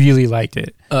really liked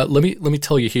it. Let me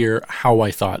tell you here how I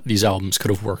thought these albums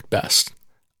could have worked best.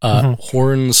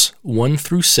 Horns 1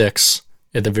 through 6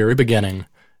 at the very beginning,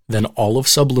 then all of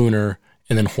Sublunar,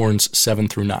 and then Horns 7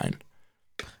 through 9.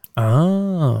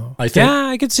 Oh,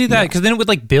 I could see that because then it would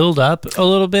like build up a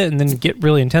little bit and then get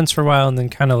really intense for a while and then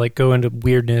kind of like go into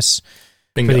weirdness.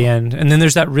 Bingo. For the end. And then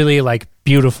there's that really like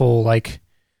beautiful like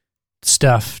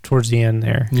stuff towards the end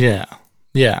there. Yeah.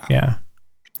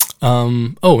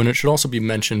 And it should also be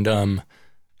mentioned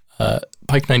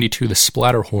Pike 92, The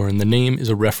Splatterhorn, the name is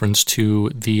a reference to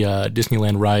the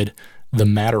Disneyland ride The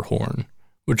Matterhorn,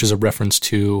 which is a reference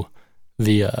to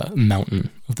the mountain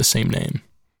of the same name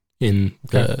in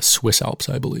the Swiss Alps,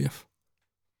 I believe.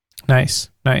 Nice.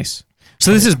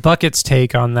 So this is Bucket's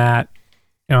take on that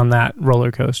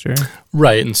roller coaster.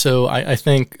 Right, and so I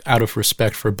think out of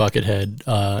respect for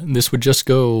Buckethead, this would just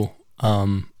go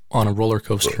on a roller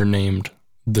coaster named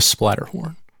the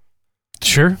Splatterhorn.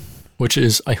 Sure. Which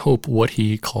is, I hope, what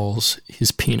he calls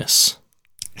his penis.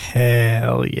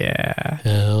 Hell yeah.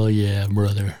 Hell yeah,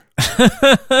 brother.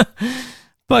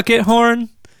 Bucket horn.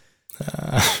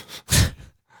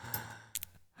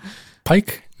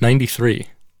 Pike 93.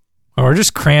 Oh, we're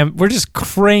just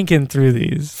cranking through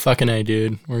these. Fucking A,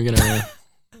 dude. We're gonna.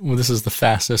 Well, this is the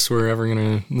fastest we're ever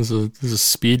gonna. This is a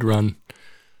speed run.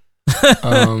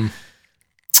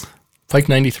 Pike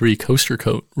 93 Coaster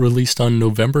Coat, released on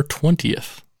November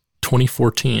 20th,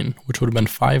 2014, which would have been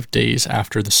 5 days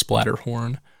after the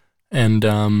Splatterhorn,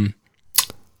 and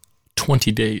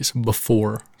 20 days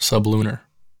before Sublunar.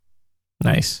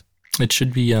 Nice. It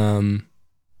should be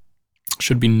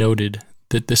noted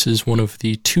that this is one of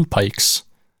the two Pikes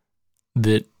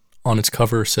that on its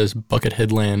cover says Buckethead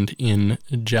Land in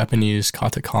Japanese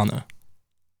katakana.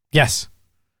 Yes.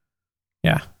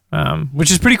 Yeah.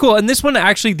 Which is pretty cool. And this one,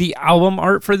 actually, the album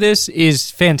art for this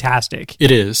is fantastic.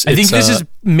 It is. I think this is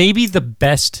maybe the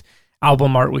best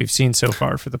album art we've seen so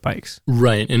far for the Pikes.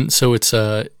 Right, and so it's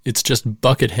just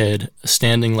Buckethead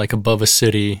standing like above a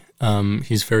city.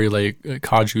 He's very like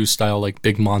Kaiju style, like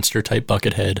big monster type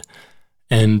Buckethead,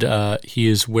 and he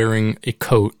is wearing a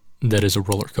coat that is a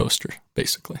roller coaster,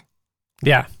 basically.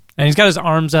 Yeah, and he's got his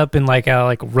arms up in like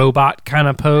a robot kind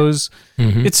of pose.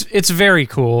 Mm-hmm. It's very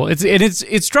cool.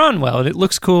 It's drawn well and it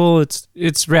looks cool.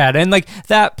 It's rad, and like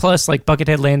that plus like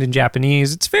Buckethead land in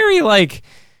Japanese. It's very like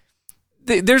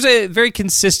there's a very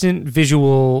consistent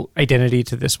visual identity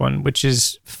to this one, which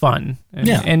is fun.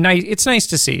 And it's nice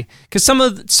to see because some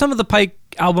of the Pike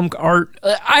album art,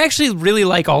 I actually really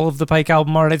like all of the Pike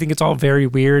album art. I think it's all very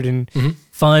weird and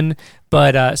fun,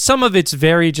 but some of it's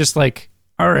very just like,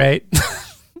 all right,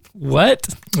 what?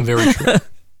 Very true.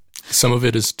 Some of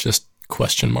it is just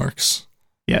question marks.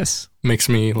 Yes. Makes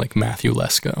me like Matthew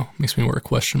Lesko. Makes me wear a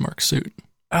question mark suit.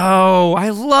 Oh, I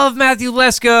love Matthew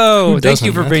Lesko. Thank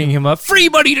you for bringing him up. Free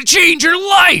money to change your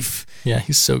life. Yeah,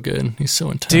 he's so good. He's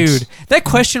so intense. Dude, that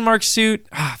question mark suit,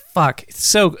 fuck. It's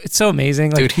so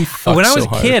amazing. Like, dude, he fucks when I was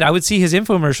so a kid, I would see his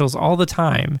infomercials all the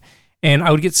time, and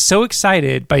I would get so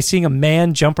excited by seeing a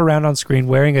man jump around on screen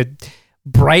wearing a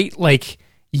bright, like,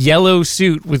 yellow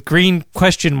suit with green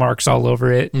question marks all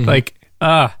over it. Mm-hmm. Like,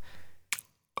 oh,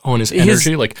 and his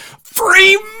energy, like,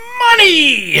 free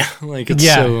money! Like,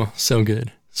 it's so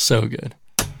good. So good.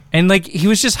 And, like, he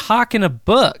was just hawking a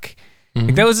book. Mm-hmm.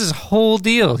 Like, that was his whole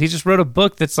deal. He just wrote a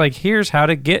book that's like, here's how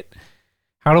to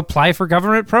apply for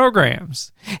government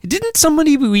programs. Didn't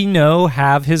somebody we know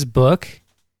have his book?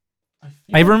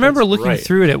 I remember looking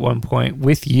through it at one point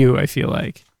with you, I feel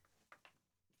like.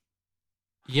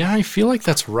 Yeah, I feel like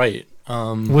that's right.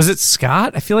 Was it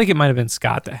Scott? I feel like it might have been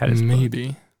Scott that had his book.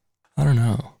 Maybe. I don't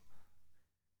know.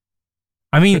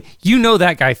 I mean, you know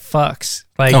that guy fucks.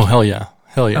 Like, oh, hell yeah.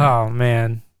 Hell yeah. Oh,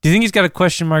 man. Do you think he's got a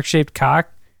question mark shaped cock?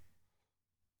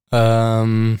 It's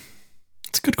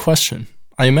a good question.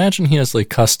 I imagine he has like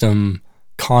custom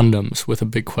condoms with a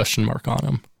big question mark on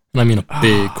them. And I mean a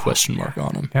big question mark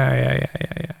on them.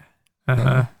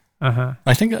 Yeah.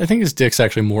 I think his dick's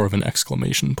actually more of an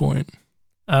exclamation point.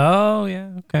 Oh,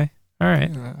 yeah. Okay. All right.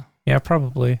 Yeah,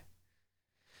 probably.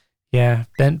 Yeah,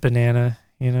 bent banana,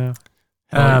 you know.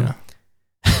 Yeah.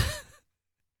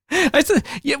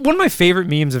 One of my favorite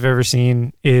memes I've ever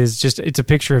seen is it's a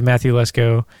picture of Matthew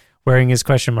Lesko wearing his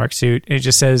question mark suit, and it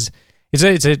just says it's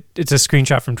a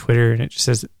screenshot from Twitter, and it just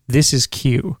says, "This is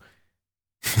Q."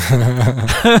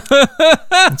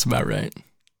 That's about right.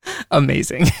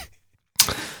 Amazing.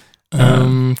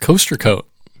 Coaster Coat.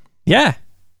 Yeah,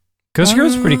 Coaster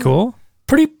Coat's pretty cool.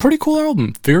 Pretty cool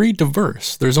album. Very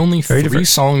diverse. There's only three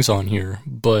songs on here,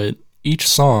 but each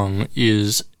song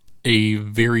is a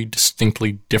very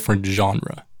distinctly different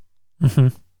genre. Mm-hmm.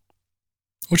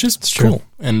 Which is cool.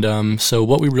 And so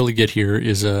what we really get here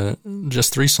is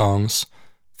just three songs.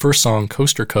 First song,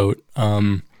 Coaster Coat,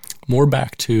 more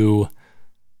back to,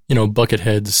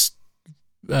 Buckethead's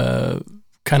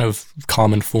kind of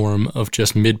common form of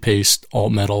just mid-paced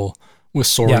alt-metal with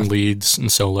soaring leads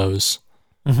and solos.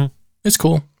 Mm-hmm. It's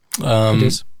cool. It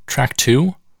is. Track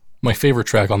 2, my favorite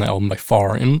track on the album by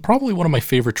far, and probably one of my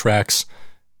favorite tracks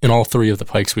in all three of the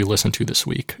Pikes we listened to this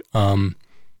week.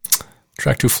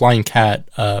 Track 2, Flying Cat,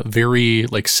 very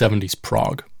like 70s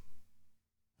prog.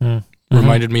 Mm-hmm.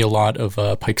 Reminded me a lot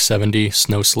of Pike 70,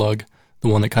 Snow Slug, the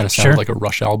one that kind of sounded like a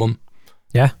Rush album.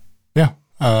 Yeah. Yeah.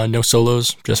 No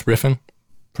solos, just riffing.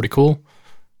 Pretty cool.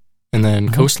 And then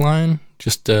Coastline,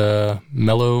 just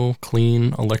mellow,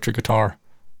 clean electric guitar.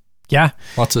 Yeah.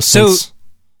 Lots of synths.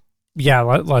 Yeah,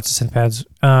 lots of synth pads.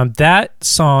 That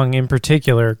song in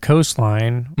particular,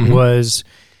 Coastline, was...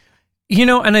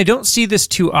 and I don't see this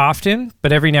too often,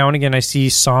 but every now and again I see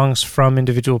songs from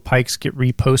individual Pikes get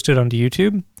reposted onto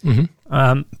YouTube.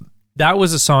 Mm-hmm. That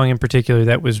was a song in particular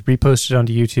that was reposted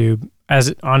onto YouTube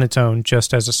on its own,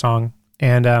 just as a song,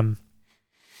 and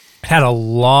had a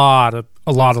lot of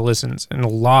listens and a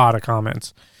lot of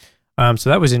comments. So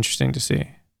that was interesting to see.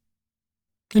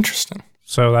 Interesting.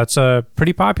 So that's a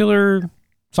pretty popular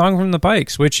song from the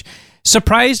Pikes, which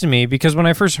surprised me because when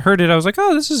I first heard it, I was like,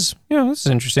 "Oh, this is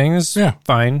interesting. This is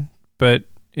fine," but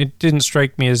it didn't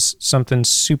strike me as something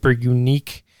super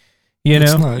unique, in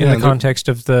the context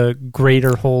of the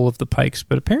greater whole of the Pikes.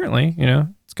 But apparently,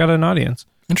 it's got an audience.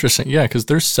 Interesting, yeah, because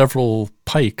there's several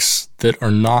Pikes that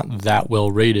are not that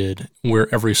well rated, where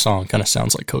every song kind of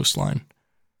sounds like Coastline.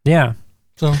 Yeah,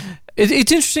 so it's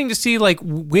interesting to see, like,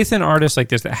 with an artist like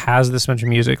this that has this much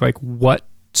music, like what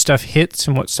stuff hits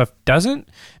and what stuff doesn't,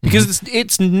 because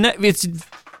it's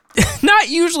not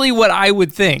usually what I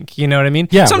would think, you know what I mean?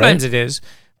 Yeah, sometimes it is,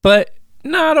 but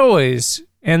not always,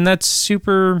 and that's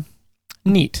super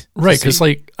neat. Right, because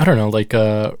like I don't know, like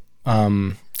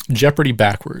Jeopardy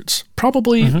backwards,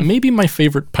 probably maybe my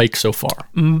favorite Pike so far.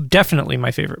 Definitely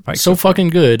my favorite Pike. So fucking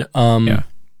good. Yeah.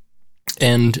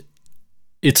 And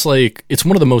it's like it's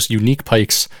one of the most unique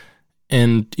Pikes,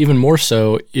 and even more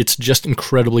so, it's just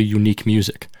incredibly unique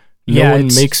music. No one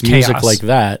makes music chaos. like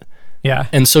that. Yeah.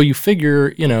 And so you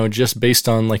figure, just based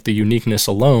on like the uniqueness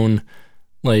alone,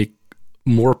 like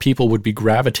more people would be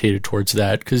gravitated towards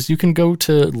that, because you can go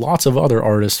to lots of other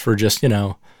artists for just,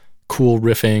 cool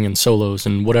riffing and solos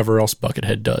and whatever else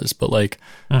Buckethead does. But like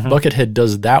Buckethead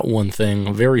does that one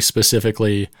thing very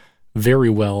specifically, very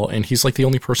well, and he's like the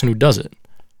only person who does it.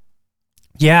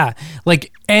 Yeah.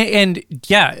 Like, and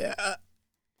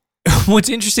what's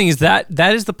interesting is that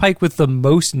is the Pike with the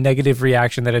most negative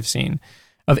reaction that I've seen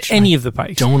of any of the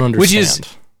Pikes. Don't understand. Which is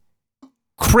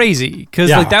crazy, because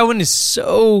like that one is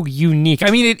so unique.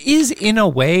 I mean, it is in a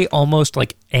way almost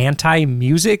like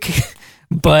anti-music,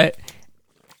 but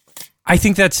I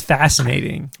think that's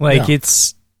fascinating. Like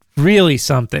it's really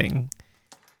something.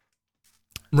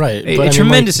 Right. A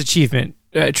tremendous achievement,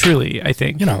 truly, I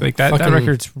think. Like that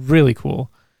record's really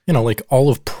cool. Like all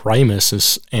of Primus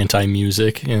is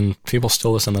anti-music, and people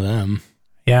still listen to them.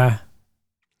 Yeah.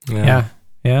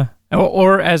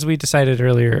 Or as we decided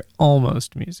earlier,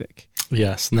 almost music.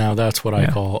 Yes, now that's what I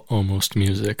call almost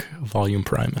music, volume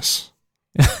Primus.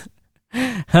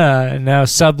 Now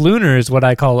Sublunar is what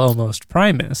I call almost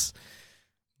Primus.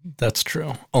 That's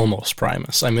true. Almost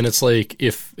Primus. I mean, it's like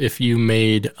if you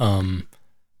made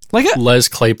Les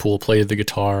Claypool play the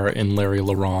guitar and Larry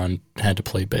LaRon had to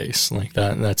play bass. Like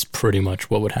that's pretty much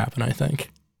what would happen, I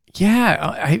think.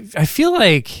 Yeah, I feel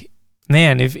like,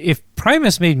 man, if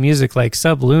Primus made music like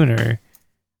Sublunar,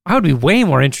 I would be way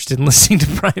more interested in listening to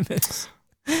Primus.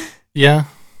 Yeah.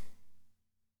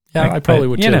 Yeah, like, I probably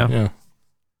would too. know. Yeah.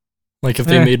 Like if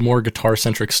they made more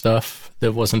guitar-centric stuff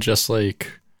that wasn't just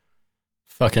like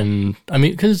fucking... I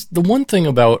mean, because the one thing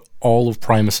about all of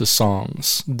Primus's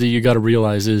songs that you got to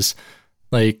realize is,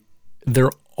 like, they're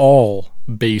all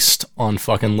based on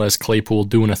fucking Les Claypool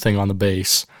doing a thing on the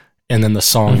bass, and then the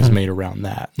song is made around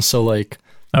that. And so, like...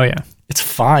 Oh, yeah. It's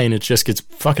fine. It just gets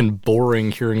fucking boring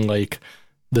hearing, like,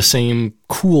 the same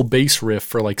cool bass riff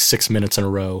for, like, 6 minutes in a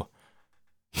row.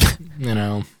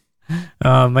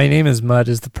 My Name is Mud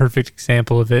is the perfect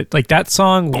example of it. Like that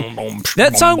song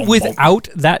without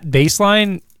that bass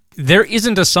line, there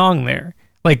isn't a song there.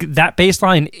 Like that bass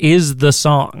line is the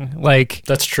song. Like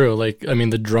that's true. Like, I mean,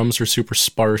 the drums are super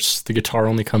sparse. The guitar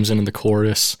only comes in the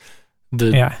chorus.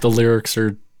 The lyrics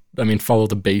are, I mean, follow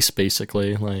the bass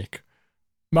basically. Like,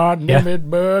 my name is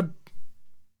Mud.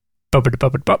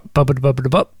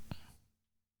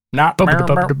 Not my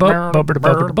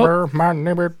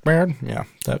name is Mud. Yeah,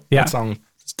 that song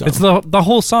is dumb. It's the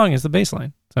whole song is the bass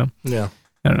line. So yeah,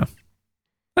 I don't know.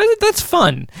 That's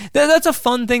fun. That's a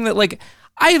fun thing that, like,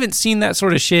 I haven't seen that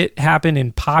sort of shit happen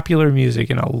in popular music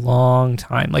in a long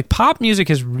time. Like, pop music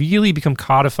has really become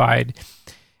codified.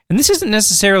 And this isn't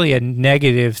necessarily a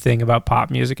negative thing about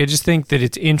pop music. I just think that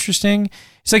it's interesting.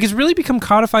 It's like it's really become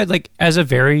codified, like, as a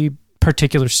very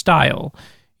particular style,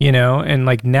 And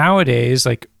like nowadays,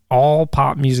 like, all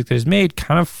pop music that is made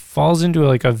kind of falls into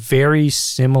like a very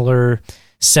similar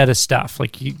set of stuff.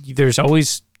 Like there's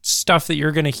always stuff that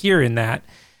you're going to hear in that.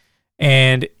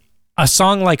 And a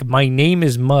song like My Name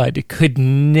is Mud could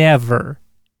never,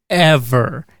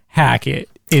 ever hack it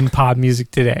in pop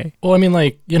music today. Well, I mean,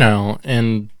 like,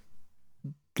 and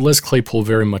Les Claypool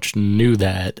very much knew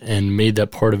that and made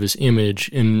that part of his image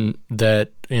in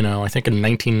that, I think in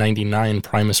 1999,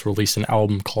 Primus released an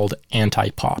album called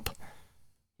Anti-Pop,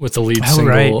 with the lead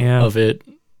single of it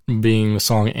being the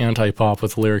song Anti-Pop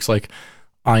with the lyrics like,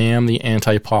 I am the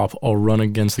anti-pop, I'll run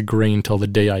against the grain till the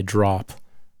day I drop.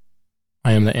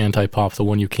 I am the anti-pop, the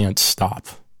one you can't stop.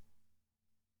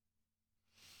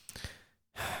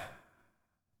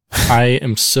 I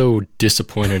am so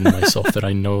disappointed in myself that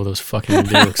I know those fucking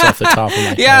lyrics off the top of my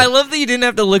head. Yeah, I love that you didn't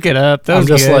have to look it up. I'm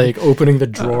just good. Like opening the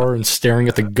drawer and staring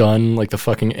at the gun like the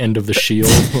fucking end of the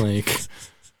shield. Like,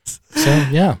 so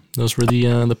yeah, those were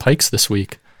the Pikes this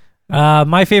week.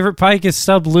 My favorite Pike is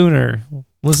Sublunar.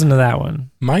 Listen to that one.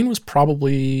 Mine was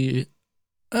probably,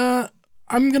 I'm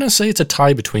going to say it's a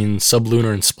tie between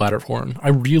Sublunar and Splatterhorn. I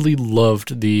really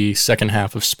loved the second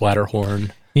half of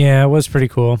Splatterhorn. Yeah, it was pretty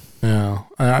cool. Yeah,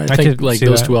 I think like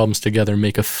those two albums together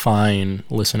make a fine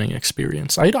listening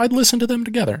experience. I'd listen to them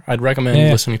together. I'd recommend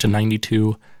listening to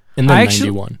 92 and then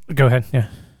 91. Go ahead, yeah.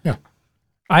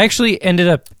 I actually ended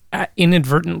up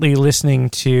inadvertently listening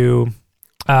to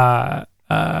Pike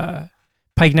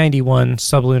 91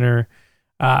 Sublunar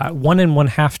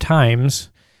 1.5 times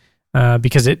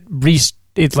because it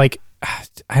like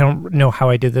I don't know how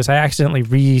I did this. I accidentally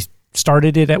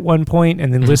restarted it at one point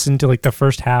and then listened to like the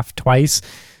first half twice.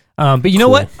 But you know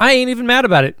what? I ain't even mad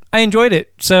about it. I enjoyed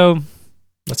it. So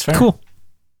that's fair. Cool.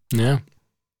 Yeah.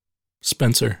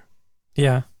 Spencer.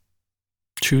 Yeah.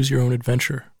 Choose your own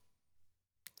adventure.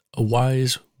 A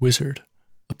wise wizard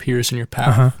appears in your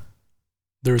path. Uh-huh.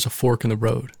 There is a fork in the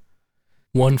road.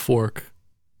 One fork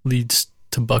leads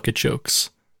to bucket jokes.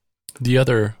 The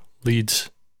other leads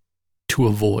to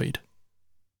a void.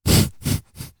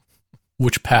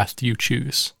 Which path do you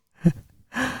choose?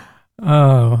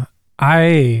 Oh,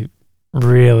 I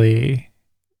really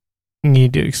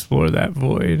need to explore that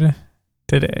void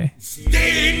today.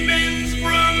 Statements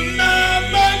from the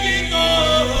Bucket Boy.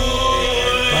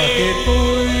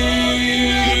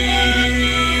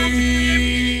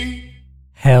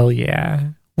 Hell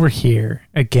yeah. We're here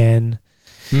again.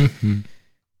 Mm-hmm.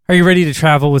 Are you ready to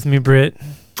travel with me, Britt?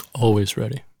 Always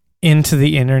ready. Into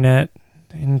the internet,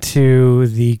 into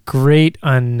the great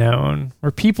unknown,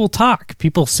 where people talk,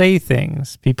 people say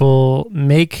things, people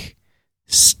make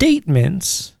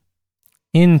statements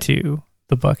into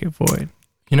the bucket void.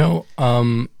 You know,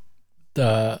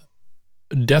 the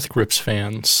Death Grips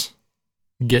fans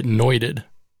get noited.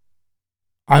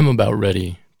 I'm about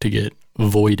ready to get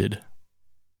voided.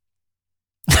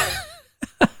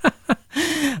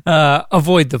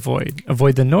 Avoid the void.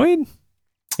 Avoid the noid?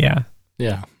 Yeah.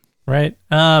 Yeah. Right.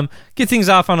 Get things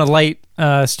off on a light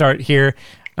start here.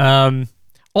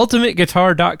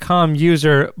 UltimateGuitar.com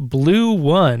user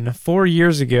Blue1 4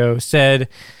 years ago said,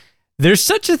 "There's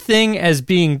such a thing as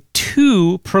being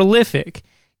too prolific.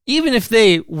 Even if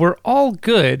they were all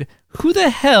good, who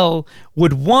the hell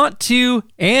would want to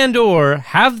and or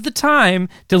have the time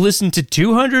to listen to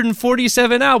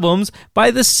 247 albums by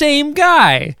the same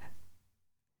guy?"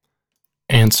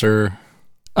 Answer.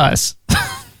 Us.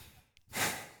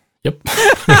 Yep.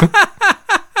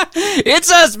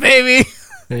 It's us, baby.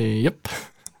 Yep.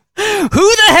 Who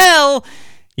the hell?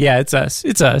 Yeah, it's us.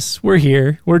 It's us. We're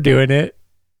here. We're doing it.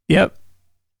 Yep.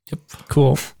 Yep.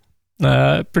 Cool.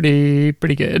 Pretty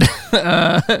good.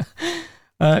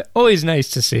 Always nice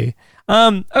to see.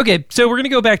 Okay, so we're gonna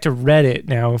go back to Reddit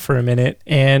now for a minute,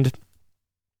 and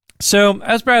so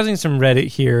I was browsing some Reddit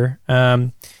here.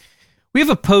 We have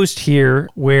a post here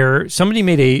where somebody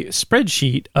made a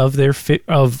spreadsheet of their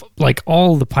of like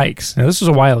all the pikes. Now this was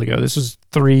a while ago. This was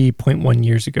 3.1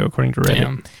 years ago, according to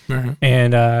Reddit. Damn.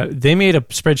 And they made a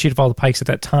spreadsheet of all the pikes at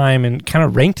that time and kind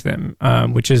of ranked them,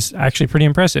 which is actually pretty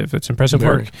impressive. It's impressive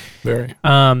work. Very.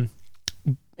 And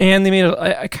they made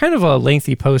a kind of a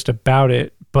lengthy post about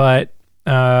it, but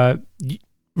Reddit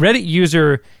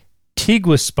user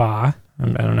Tiguaspa, I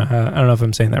don't know if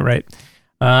I'm saying that right.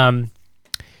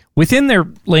 Within their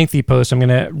lengthy post, I'm going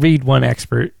to read one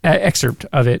excerpt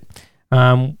of it,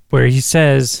 where he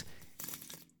says,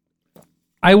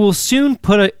 "I will soon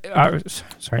put a..."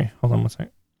 sorry, hold on one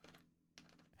second.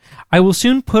 "I will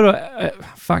soon put a..."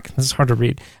 fuck, this is hard to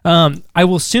read. "I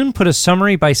will soon put a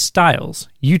summary by styles,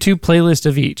 YouTube playlist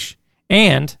of each,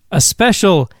 and a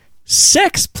special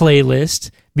sex playlist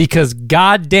because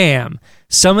goddamn,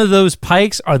 some of those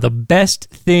pikes are the best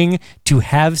thing to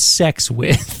have sex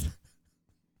with."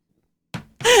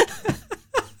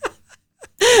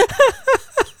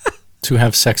 To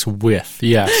have sex with,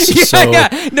 yes.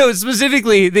 Yeah. No,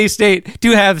 specifically, they state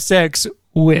to have sex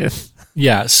with.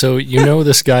 Yeah, so you know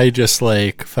this guy just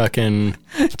like fucking...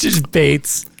 just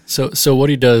baits. So what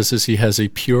he does is he has a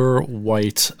pure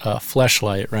white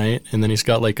fleshlight, right? And then he's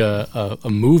got like a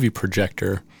movie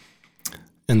projector.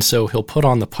 And so he'll put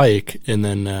on the pike and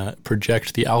then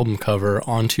project the album cover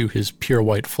onto his pure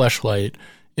white fleshlight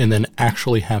and then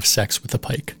actually have sex with the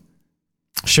pike.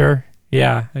 Sure.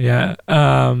 Yeah.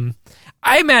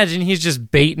 I imagine he's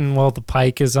just baiting while the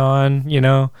pike is on, you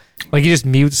know? Like he just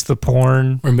mutes the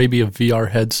porn. Or maybe a VR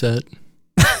headset.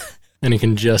 And he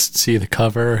can just see the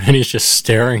cover and he's just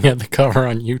staring at the cover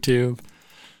on YouTube.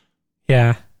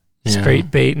 Yeah. Straight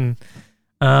baiting.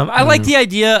 I like the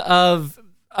idea of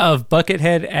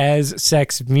Buckethead as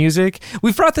sex music.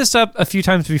 We've brought this up a few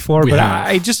times before, but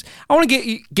I want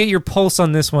to get your pulse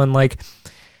on this one. Like,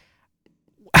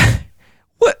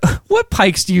 what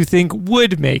pikes do you think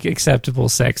would make acceptable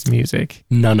sex music?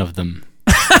 None of them.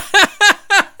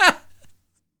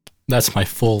 That's my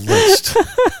full list.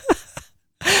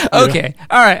 Okay.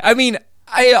 All right. I mean,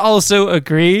 I also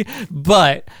agree,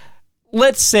 but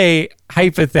let's say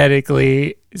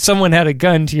hypothetically someone had a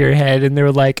gun to your head and they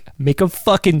were like, make a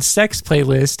fucking sex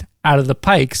playlist out of the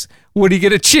pikes. What are you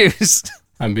going to choose?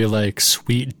 I'd be like,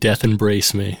 sweet death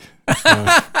embrace me.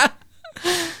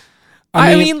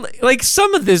 I mean, like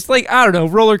some of this, like I don't know,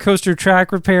 roller coaster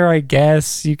track repair. I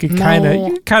guess you could kind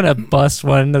of bust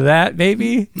one into that,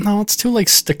 maybe. No, it's too like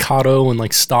staccato and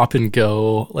like stop and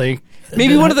go. Like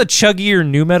maybe one of the chuggier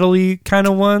new metal-y kind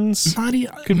of ones.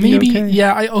 Could maybe, be okay.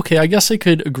 Yeah. I guess I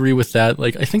could agree with that.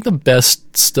 Like, I think the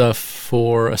best stuff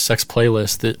for a sex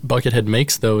playlist that Buckethead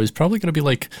makes, though, is probably going to be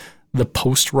like the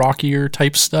post-rockier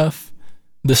type stuff.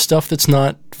 The stuff that's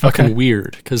not fucking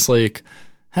weird, because like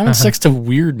having sex to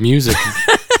weird music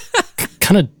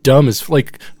kind of dumb as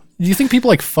like. Do you think people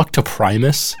like fuck to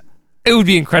Primus? It would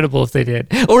be incredible if they did.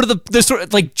 Or the sort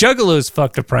of, like Juggalos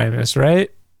fuck to Primus,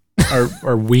 right?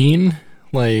 Or Ween,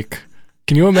 like.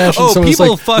 Can you imagine someone's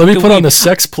like, let me put on the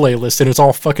sex playlist and it's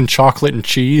all fucking chocolate and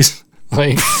cheese?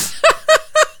 Like.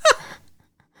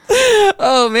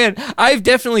 Oh man, I've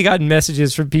definitely gotten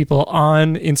messages from people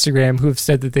on Instagram who have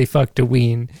said that they fucked a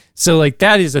Ween. So like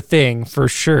that is a thing for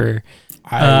sure.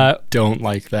 I don't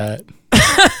like that.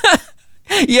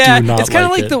 Yeah, it's kind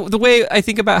of like the way I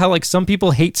think about how like some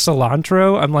people hate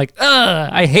cilantro. I'm like,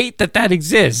 I hate that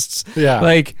exists. Yeah.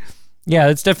 Like, yeah,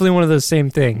 it's definitely one of those same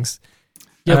things.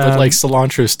 Yeah, but like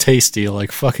cilantro's tasty.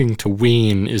 Like fucking to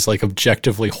Ween is like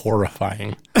objectively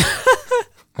horrifying.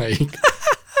 Like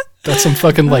that's some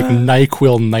fucking like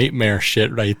NyQuil nightmare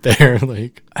shit right there.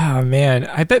 Like, oh man,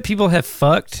 I bet people have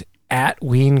fucked at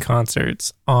Ween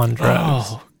concerts on drugs.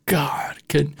 Oh God,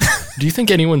 do you think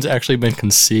anyone's actually been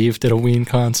conceived at a Ween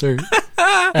concert?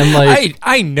 And like,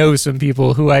 I know some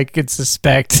people who I could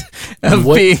suspect of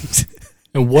being.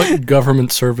 And what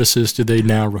government services do they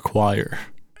now require?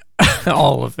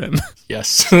 All of them.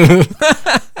 Yes.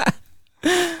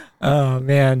 Oh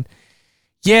man.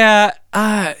 Yeah.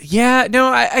 No,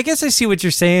 I guess I see what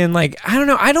you're saying. Like, I don't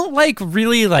know. I don't like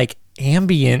really like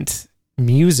ambient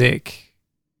music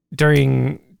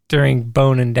during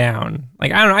boning down.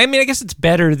 Like, I don't know. I mean, I guess it's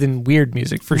better than weird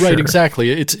music for sure. Right,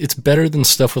 exactly. It's better than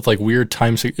stuff with like weird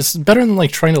times. It's better than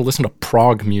like trying to listen to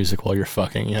prog music while you're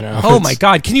fucking, you know? Oh my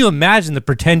God. Can you imagine the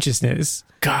pretentiousness?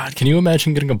 God, can you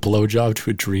imagine getting a blowjob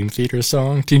to a Dream Theater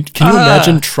song? Can you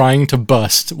imagine trying to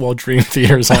bust while Dream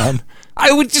Theater's on?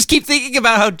 I would just keep thinking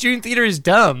about how Dream Theater is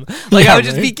dumb. Like, yeah,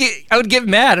 I would get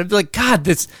mad. I'd be like, God,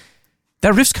 that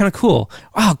riff's kind of cool.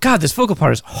 Oh God, this vocal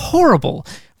part is horrible.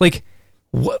 Like,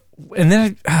 what? And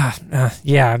then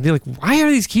I'd be like, why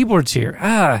are these keyboards here?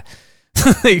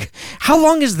 Like, how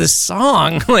long is this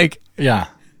song? Like, yeah.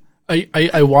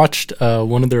 I watched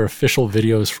one of their official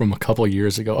videos from a couple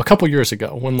years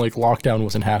ago when like lockdown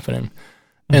wasn't happening,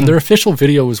 and their official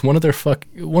video was one of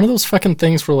those fucking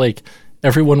things where like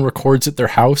everyone records at their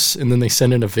house and then they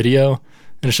send in a video,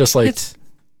 and it's just like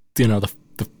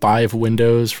the 5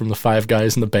 windows from the 5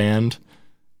 guys in the band,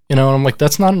 and I'm like,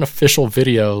 that's not an official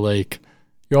video. Like,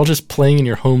 you're all just playing in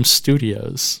your home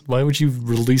studios. Why would you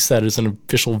release that as an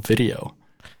official video?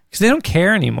 Because they don't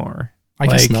care anymore. I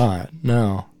guess not.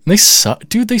 No. And they suck.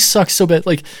 Dude, they suck so bad.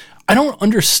 Like, I don't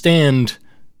understand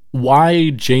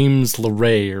why James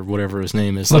LeRae, or whatever his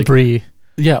name is. LeBrie.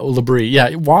 Yeah, LeBrie.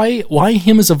 Yeah, why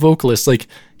him as a vocalist? Like,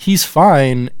 he's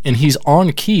fine, and he's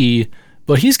on key,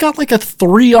 but he's got like a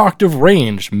 3-octave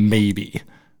range, maybe.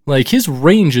 Like, his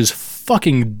range is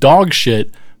fucking dog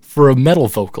shit for a metal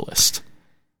vocalist.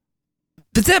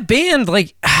 But that band,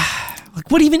 like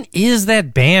what even is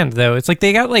that band, though? It's like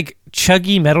they got like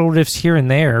chuggy metal riffs here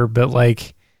and there, but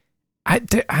like, I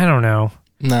don't know.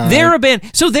 No, they're a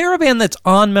band. So they're a band that's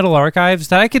on Metal Archives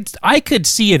that I could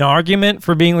see an argument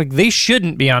for being like they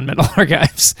shouldn't be on Metal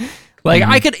Archives. Like,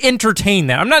 I could entertain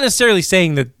that. I'm not necessarily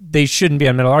saying that they shouldn't be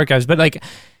on Metal Archives, but like,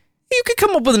 you could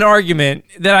come up with an argument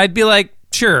that I'd be like,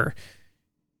 sure.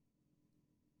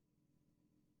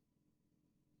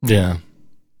 Yeah.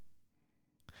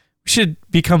 We should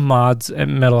become mods at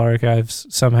Metal Archives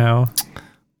somehow.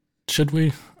 Should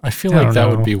we? I feel like that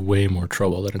would be way more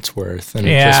trouble than it's worth. And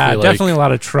yeah, just definitely a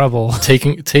lot of trouble.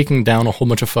 Taking down a whole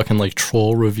bunch of fucking like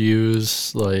troll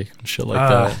reviews, like shit like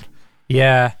that.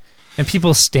 Yeah. And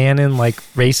people standing like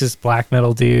racist black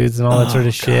metal dudes and all that sort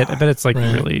of shit. I bet it's like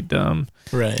really dumb.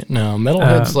 Right. No,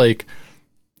 metalheads, like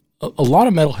a lot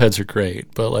of metalheads are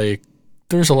great, but like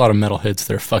there's a lot of metalheads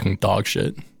that are fucking dog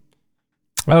shit.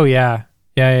 Oh yeah.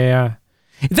 Yeah.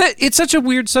 It's such a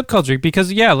weird subculture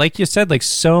because, yeah, like you said, like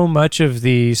so much of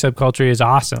the subculture is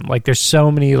awesome. Like there's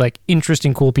so many like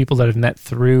interesting, cool people that I've met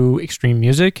through extreme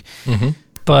music. Mm-hmm.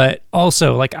 But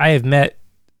also, like, I have met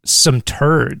some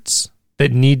turds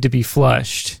that need to be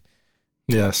flushed.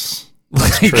 Yes,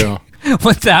 that's true.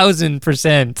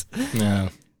 1000%.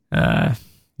 Yeah.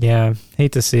 Yeah,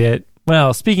 hate to see it.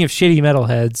 Well, speaking of shitty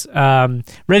metalheads,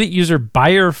 Reddit user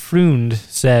Bayer Frund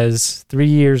says 3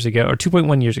 years ago, or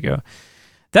 2.1 years ago,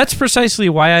 that's precisely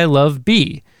why I love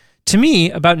B. To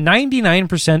me, about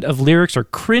 99% of lyrics are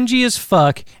cringy as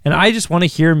fuck, and I just want to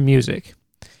hear music.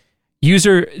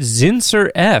 User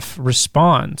ZinserF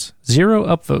responds. 0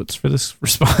 upvotes for this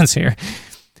response here.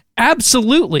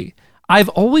 Absolutely. I've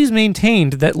always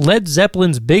maintained that Led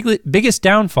Zeppelin's biggest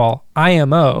downfall,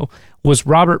 IMO, was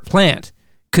Robert Plant.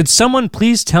 Could someone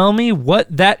please tell me what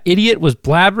that idiot was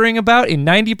blabbering about in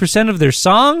 90% of their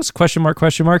songs? Question mark,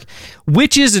 question mark.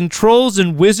 Witches and trolls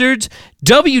and wizards?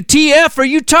 WTF are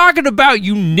you talking about,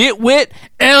 you nitwit?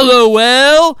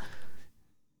 LOL?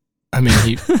 I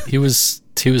mean, he was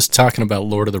talking about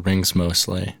Lord of the Rings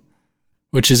mostly,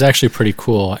 which is actually pretty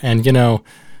cool. And, you know,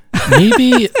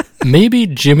 maybe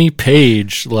Jimmy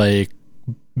Page, like,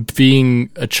 being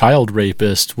a child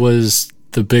rapist was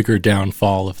the bigger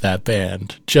downfall of that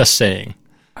band. Just saying.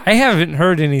 I haven't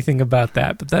heard anything about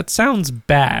that, but that sounds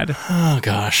bad. Oh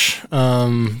gosh,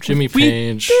 Jimmy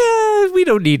Page. We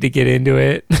don't need to get into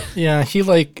it. Yeah, he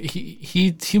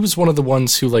was one of the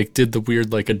ones who like did the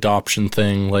weird like adoption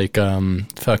thing, like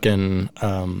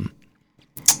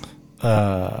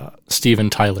Steven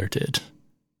Tyler did,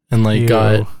 and like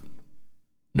got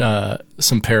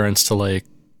some parents to like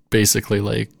basically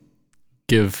like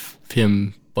give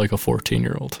him like a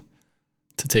 14-year-old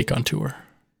to take on tour.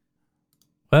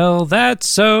 Well, that's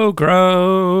so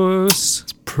gross.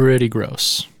 It's pretty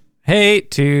gross.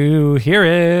 Hate to hear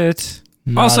it.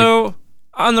 Also,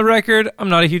 on the record, I'm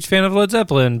not a huge fan of Led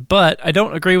Zeppelin, but I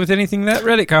don't agree with anything that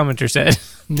Reddit commenter said.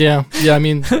 Yeah, I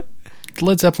mean,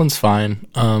 Led Zeppelin's fine.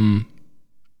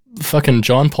 Fucking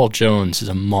John Paul Jones is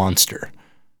a monster.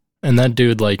 And that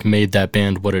dude, like, made that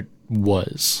band what it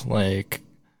was. Like,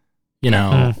 you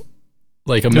know...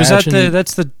 Like imagine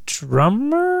that's the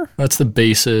drummer? That's the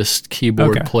bassist,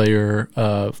 keyboard player,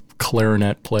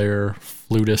 clarinet player,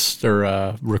 flutist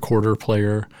or recorder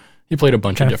player. He played a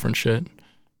bunch of different shit.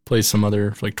 Played some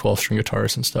other like 12-string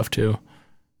guitars and stuff too.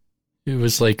 It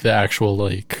was like the actual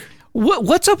like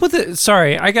what's up with it?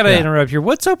 Sorry, I gotta interrupt here.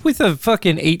 What's up with a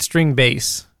fucking 8-string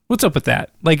bass? What's up with that?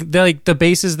 Like the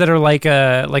basses that are like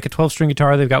a 12-string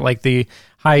guitar, they've got like the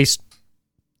high,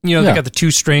 you know, they got the 2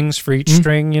 strings for each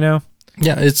string, you know?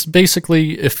 Yeah, it's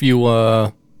basically if you,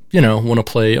 want to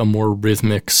play a more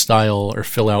rhythmic style or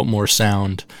fill out more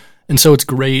sound. And so it's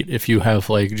great if you have,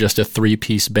 like, just a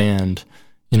 3-piece band,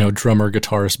 you know, drummer,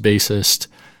 guitarist, bassist,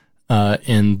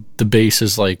 and the bass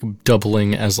is, like,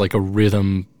 doubling as, like, a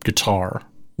rhythm guitar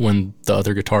when the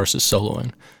other guitarist is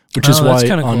soloing. Which is why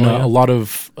on a lot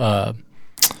of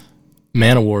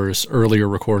Manowar's earlier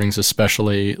recordings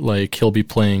especially, like, he'll be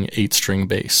playing 8-string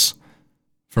bass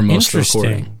for most of the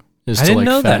recording. I didn't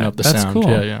know that. That's sound. Cool.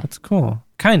 Yeah. That's cool.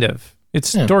 Kind of.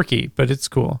 It's dorky, but it's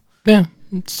cool. Yeah,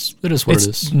 it is what it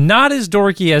is. Not as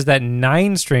dorky as that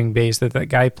 9-string bass that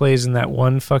guy plays in that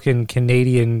one fucking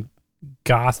Canadian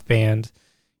goth band.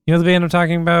 You know the band I'm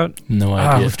talking about? No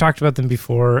idea. We've talked about them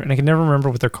before, and I can never remember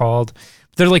what they're called.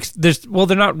 They're like, they're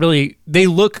not really. They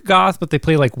look goth, but they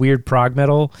play like weird prog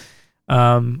metal.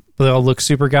 But they all look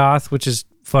super goth, which is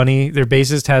funny. Their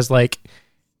bassist has like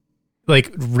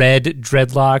red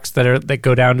dreadlocks that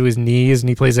go down to his knees, and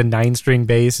he plays a 9-string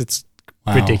bass. It's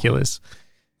ridiculous.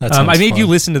 I made you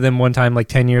listen to them one time like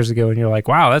 10 years ago, and you're like,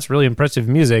 wow, that's really impressive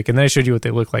music. And then I showed you what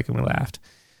they look like, and we laughed.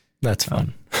 That's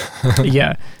fun.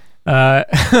 Yeah.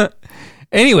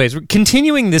 Anyways,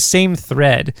 continuing this same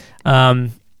thread,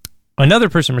 another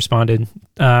person responded.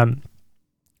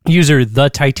 User The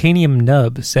Titanium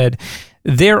Nub said,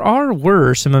 there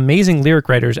were some amazing lyric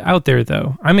writers out there,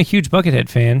 though. I'm a huge Buckethead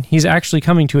fan. He's actually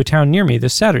coming to a town near me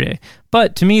this Saturday.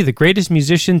 But to me, the greatest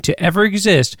musician to ever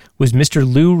exist was Mr.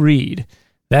 Lou Reed.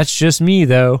 That's just me,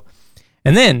 though.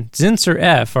 And then Zinser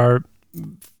F,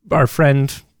 our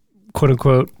friend,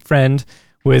 quote-unquote friend,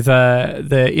 with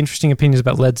the interesting opinions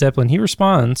about Led Zeppelin, he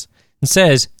responds and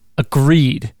says,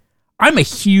 agreed. I'm a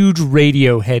huge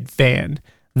Radiohead fan.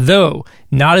 Though,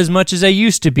 not as much as I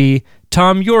used to be.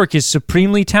 Tom York is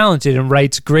supremely talented and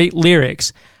writes great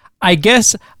lyrics. I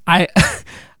guess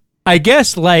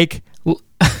like...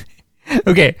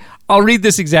 Okay, I'll read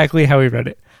this exactly how he read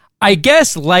it. I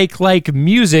guess like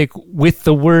music with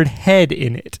the word head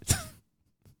in it.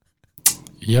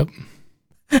 Yep.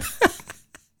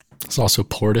 It's also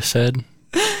Portishead.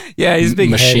 Yeah, he's big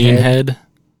Machine Head.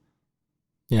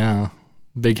 Yeah,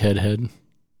 big head.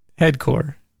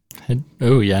 Headcore.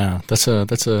 Oh yeah, that's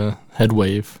a head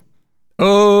wave.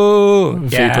 Oh,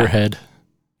 Vapor head.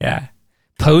 Yeah.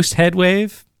 Post head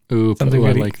wave. Ooh, I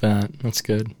like that. That's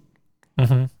good.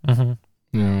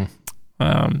 Yeah.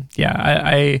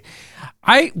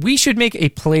 We should make a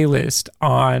playlist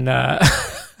on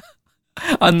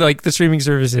on like the streaming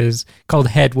services called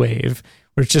Headwave,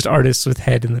 where it's just artists with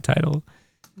head in the title.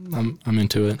 I'm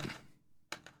into it.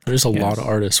 There's a lot of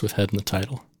artists with head in the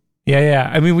title. Yeah.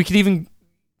 I mean, we could even,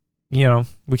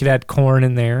 we could add Korn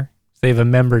in there. They have a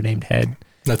member named Head.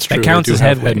 That's true. That counts as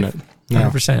head Headwave. in it.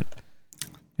 100%.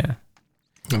 Yeah.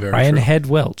 Brian true. Head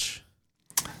Welch.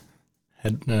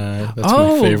 That's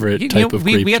my favorite type of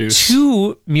grape we juice. got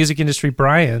two music industry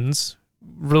Brians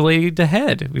related to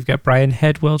Head. We've got Brian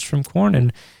Head Welch from Korn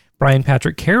and Brian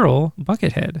Patrick Carroll,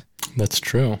 Buckethead. That's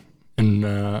true. And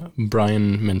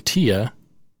Brian Mantilla.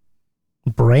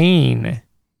 Brain.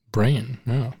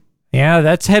 Yeah. Yeah,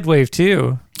 that's Headwave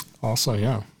too. Also,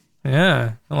 yeah.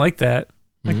 Yeah, I like that.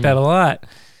 I like that a lot.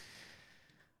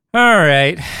 All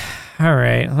right.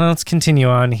 Well, let's continue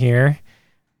on here.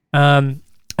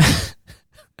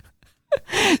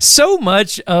 So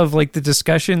much of like the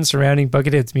discussion surrounding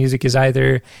Buckethead's music is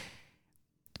either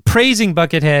praising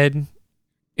Buckethead,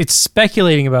 it's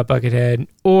speculating about Buckethead,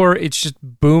 or it's just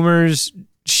boomers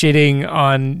shitting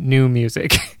on new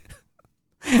music.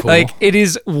 Cool. Like, it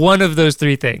is one of those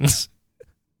three things.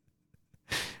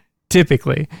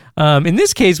 Typically. In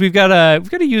this case, we've got a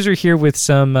user here with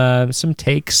some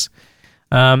takes.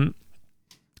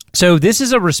 So this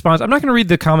is a response. I'm not going to read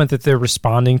the comment that they're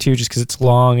responding to just because it's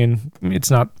long and it's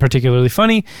not particularly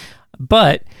funny.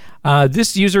 But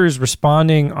this user is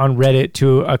responding on Reddit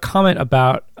to a comment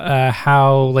about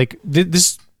how, like,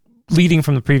 this leading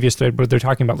from the previous thread where they're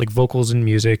talking about, like, vocals and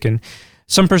music. And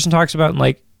some person talks about,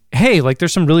 like, hey, like,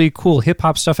 there's some really cool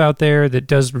hip-hop stuff out there that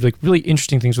does, like, really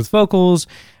interesting things with vocals.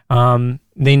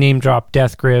 They name drop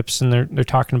Death Grips, and they're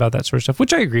talking about that sort of stuff,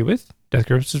 which I agree with. Death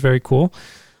Grips is very cool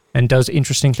and does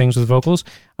interesting things with vocals.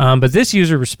 But this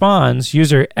user responds,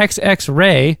 user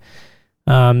XXRay,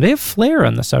 they have Flair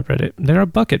on the subreddit. They're a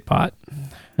bucket pot.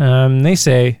 They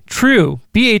say, true,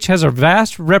 BH has a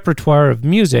vast repertoire of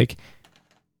music.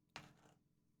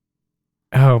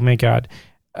 Oh my God.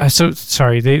 So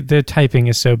sorry, the typing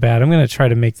is so bad. I'm going to try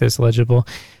to make this legible.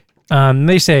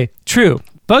 They say, true,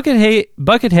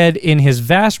 Buckethead, in his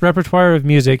vast repertoire of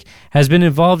music, has been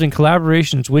involved in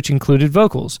collaborations which included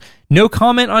vocals. No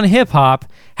comment on hip-hop,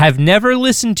 have never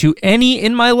listened to any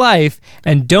in my life,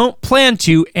 and don't plan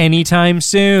to anytime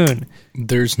soon.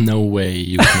 There's no way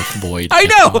you can avoid I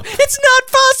know! hip-hop. It's not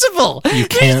possible! You There's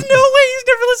can't- no way he's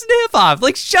never listened to hip-hop!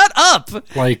 Like, shut up!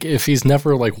 Like, if he's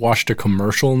never, like, watched a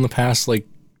commercial in the past, like,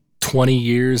 20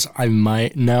 years, I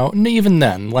might... No, even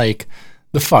then, like...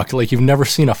 The fuck? Like, you've never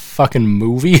seen a fucking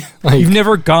movie? Like, You've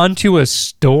never gone to a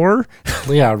store?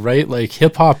 yeah, right? Like,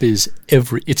 hip-hop is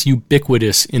it's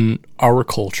ubiquitous in our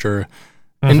culture.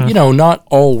 And, not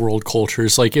all world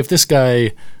cultures. Like, if this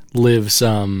guy lives,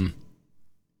 I'm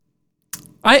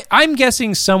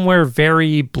guessing somewhere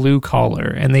very blue collar,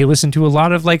 and they listen to a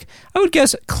lot of, like, I would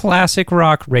guess classic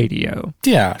rock radio.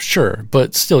 yeah, sure.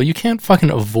 But still, you can't fucking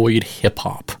avoid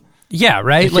hip-hop. Yeah,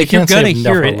 right? Like, you Like, you're can't say going to I've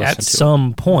hear never it at listened to it.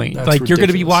 some point. That's Like, you're going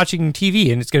to be ridiculous. watching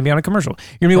TV, and it's going to be on a commercial.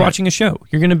 You're going to be Right. watching a show.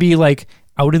 You're going to be, like,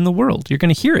 out in the world. You're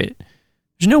going to hear it.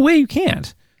 There's no way you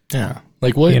can't, Yeah.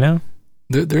 Like, what? you know?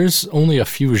 There's only a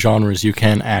few genres you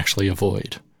can actually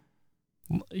avoid.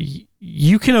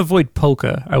 You can avoid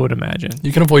polka, I would imagine.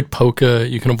 You can avoid polka.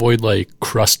 You can avoid, like,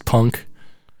 crust punk.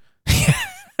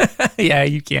 Yeah,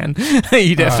 you can.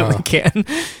 You definitely can.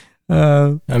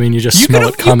 I mean, you just You smell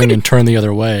could- it you coming could- and turn the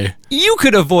other way. You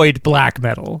could avoid black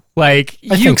metal. Like,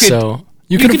 I you think could, so.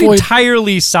 You You could could avoid...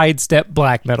 entirely sidestep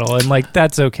black metal, and, like,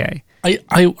 that's okay. I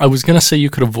was going to say you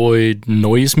could avoid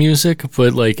noise music,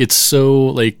 but, like, it's so,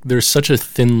 like, there's such a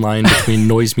thin line between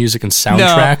noise music and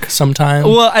soundtrack sometimes.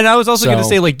 Well, and I was also going to So-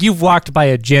 say, like, you've walked by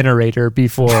a generator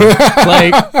before.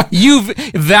 Like, you've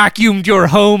vacuumed your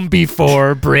home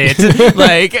before, Britt.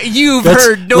 Like, you've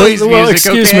heard noise well, music,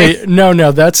 excuse okay? me.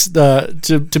 No, that's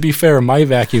to be fair, my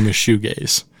vacuum is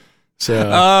shoegaze. So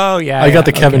Oh, yeah. I got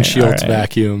the yeah, Kevin okay, Shields all right.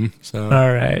 vacuum. So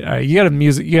All right. You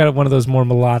got one of those more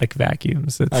melodic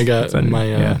vacuums. I got that's my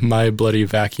yeah. my bloody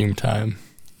vacuum time.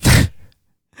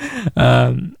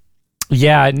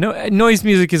 Noise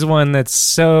music is one that's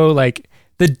so, like,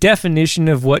 the definition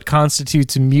of what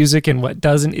constitutes music and what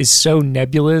doesn't is so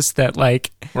nebulous that,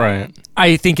 like, Right.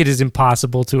 I think it is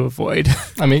impossible to avoid.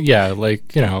 I mean, yeah,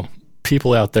 like,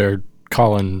 people out there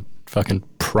calling fucking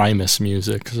Primus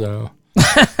music. So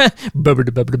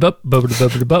Bubba-da-bubba-da-bup,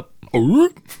 bubba-da-bubba-da-bup,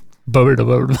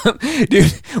 bubba-da-bubba-da-bup.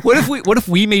 Dude, what if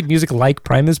we made music like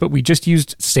Primus, but we just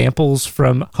used samples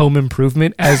from Home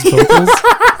Improvement as vocals?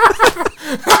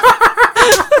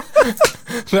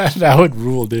 that would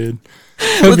rule, dude.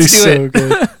 That'd be Let's do so it.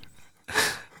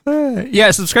 good.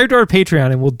 Yeah, subscribe to our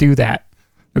Patreon and we'll do that.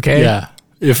 Okay? Yeah.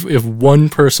 If one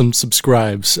person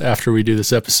subscribes after we do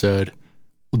this episode,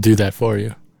 we'll do that for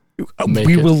you. Make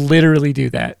we it. will literally do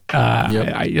that.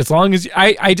 Yep. As long as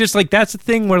I just like, that's the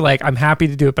thing where like I'm happy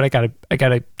to do it, but I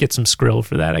gotta get some skrill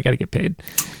for that. I gotta get paid.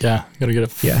 Yeah, gotta get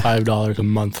 $5 a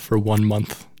month for 1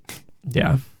 month.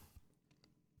 Yeah.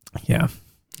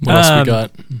 What else we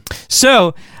got?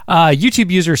 So,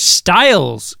 YouTube user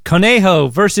Styles Conejo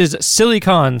versus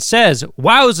Silicon says,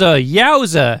 "Wowza,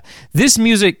 yowza! This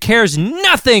music cares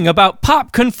nothing about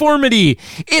pop conformity.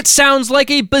 It sounds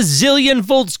like a bazillion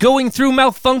volts going through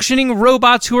malfunctioning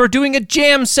robots who are doing a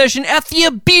jam session at the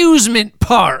abusement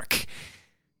park."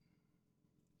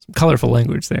 Some colorful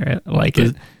language there. I like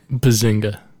it.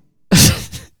 Bazinga.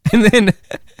 And then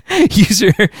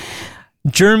user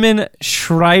German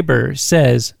Schreiber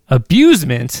says,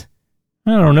 "Abusement?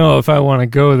 I don't know if I want to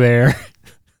go there."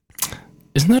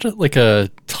 Isn't that like a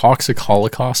Toxic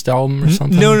Holocaust album or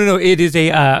something? No. It is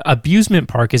a abusement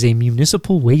park is a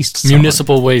municipal waste song.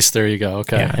 Municipal Waste. There you go.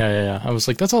 Okay. Yeah. Yeah. I was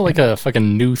like, that's all like a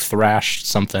fucking new thrash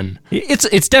something.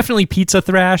 It's definitely pizza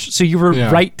thrash. So you were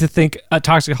right to think a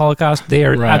Toxic Holocaust. They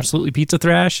are absolutely pizza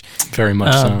thrash. Very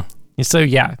much so. So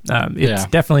yeah, it's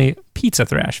definitely pizza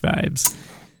thrash vibes.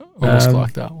 Almost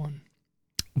clocked that one.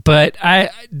 But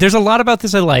there's a lot about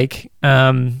this I like.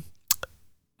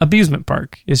 Abusement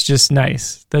park is just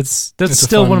nice. That's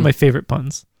still one of my favorite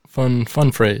puns. Fun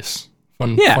phrase.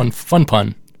 Fun pun. Fun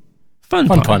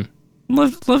pun.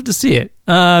 Love to see it.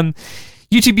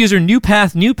 YouTube user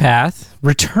Newpath,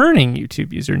 returning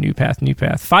YouTube user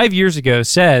Newpath, 5 years ago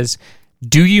says,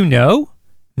 "Do you know?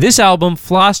 This album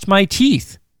flossed my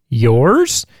teeth.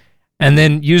 Yours?" And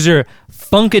then user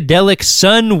Funkadelic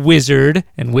Sun Wizard,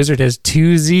 and Wizard has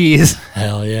 2 Z's.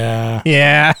 Hell yeah.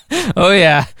 Yeah. Oh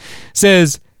yeah.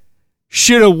 Says,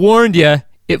 "Should have warned you.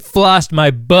 It flossed my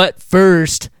butt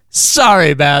first. Sorry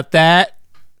about that."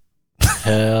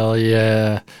 Hell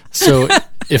yeah. So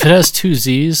if it has 2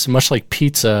 Z's, much like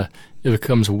pizza, it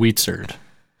becomes Wheatserd.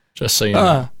 Just so you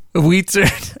know.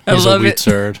 Wheatserd. I He's love a it.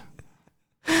 Wheatserd.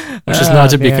 Which is not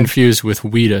to be confused with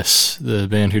Wheatus, the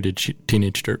band who did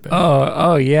Teenage Dirtbag.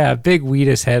 Oh yeah. Big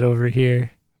Wheatus head over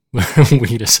here.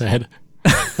 Wheatus head.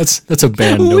 That's a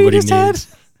band nobody Wheatus head? needs.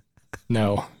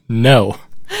 No.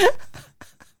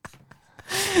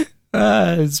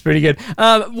 It's pretty good.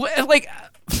 Like,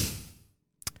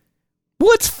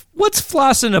 what's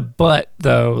flossing a butt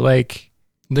though? Like,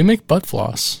 They make butt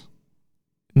floss.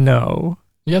 no,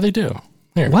 Yeah, they do.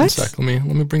 Here, What? 1 sec. Let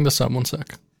me bring this up 1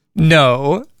 sec.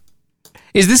 no.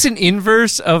 Is this an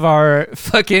inverse of our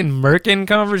fucking Merkin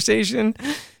conversation?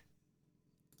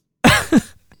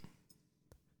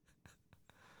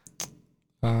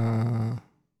 I'm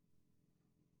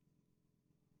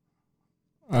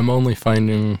only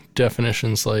finding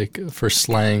definitions like for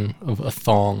slang of a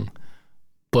thong,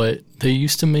 but they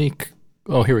used to make.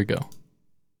 Oh, here we go.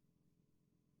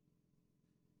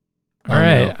 All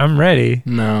right, I'm ready.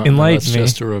 No, Enlighten that's me.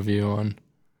 just a review on.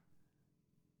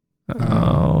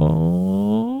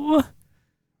 Oh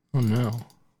no!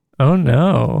 oh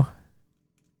no!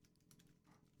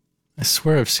 I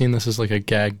swear I've seen this as like a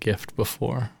gag gift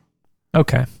before.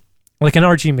 Okay, like an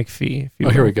RG McPhee. If you Oh,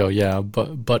 here will. we go. Yeah,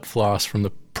 butt floss from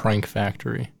the Prank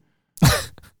Factory.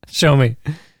 Show me.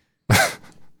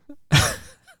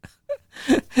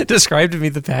 Describe to me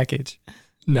the package.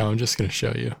 No, I'm just gonna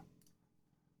show you.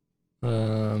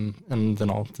 And then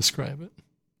I'll describe it.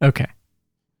 Okay.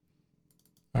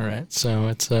 All right, so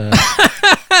it's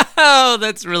Oh,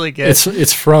 that's really good.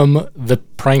 it's from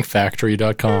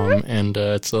theprankfactory.com, and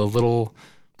it's a little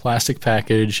plastic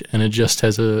package, and it just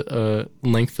has a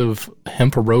length of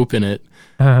hemp rope in it,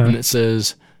 and it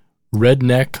says,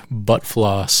 "Redneck butt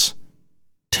floss,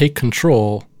 take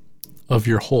control of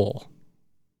your hole."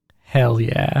 Hell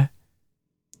yeah.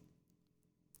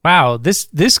 Wow,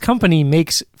 this company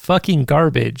makes fucking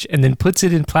garbage and then puts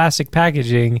it in plastic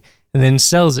packaging and then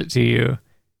sells it to you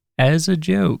as a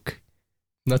joke.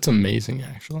 That's amazing,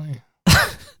 actually.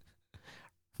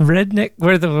 Redneck,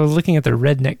 we're looking at the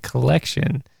Redneck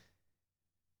collection.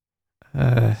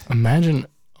 Imagine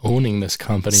owning this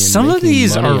company. And Some of making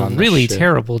these money are on this really shit.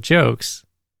 terrible jokes.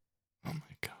 Oh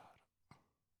my god.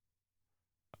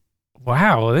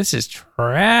 Wow, this is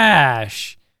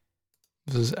trash.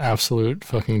 This is absolute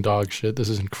fucking dog shit. This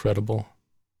is incredible.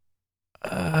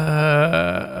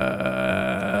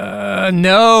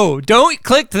 No, don't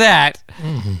click that.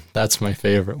 That's my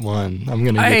favorite one. I'm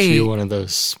gonna get you one of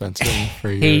those, Spencer, for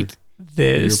your Hate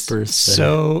this birthday.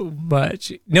 so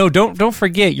much. No, don't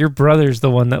forget your brother's the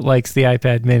one that likes the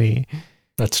iPad Mini.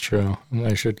 That's true.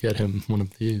 I should get him one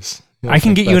of these. I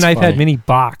can get you an That's iPad funny. Mini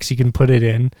box you can put it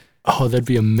in. Oh, that'd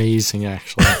be amazing,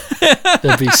 actually.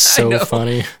 That'd be so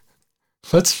funny.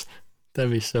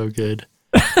 That'd be so good.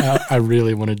 I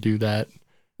really want to do that.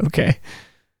 Okay.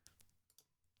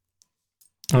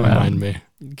 Remind me.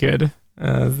 Good.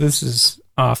 This is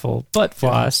awful. Butt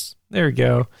floss. There we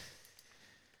go.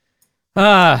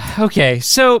 Okay.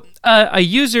 So a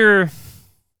YouTube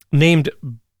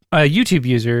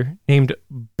user named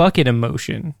Bucket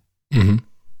Emotion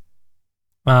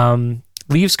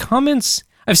leaves comments.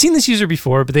 I've seen this user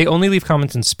before, but they only leave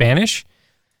comments in Spanish.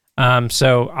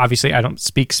 So obviously I don't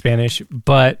speak Spanish,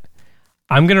 but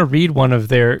I'm going to read one of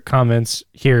their comments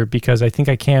here because I think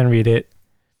I can read it.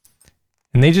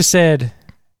 And they just said,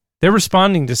 they're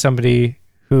responding to somebody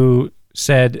who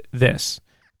said this.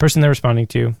 The person they're responding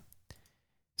to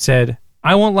said,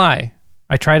 I won't lie.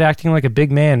 I tried acting like a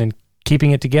big man and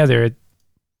keeping it together,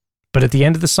 but at the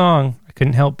end of the song, I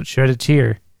couldn't help but shed a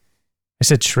tear. I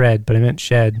said shred, but I meant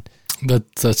shed.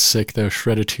 That's sick, though.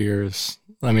 Shred of Tears.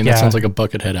 I mean, that sounds like a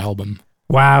Buckethead album.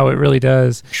 Wow, it really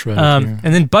does. Shred of Tears.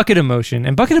 And then Bucket Emotion.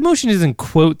 And Bucket Emotion is in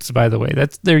quotes, by the way.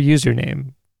 That's their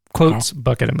username. Quotes,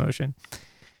 Bucket Emotion.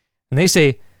 And they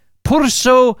say, Por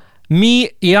eso me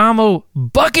llamo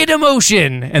Bucket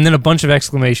Emotion. And then a bunch of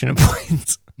exclamation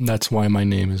points. That's why my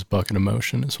name is Bucket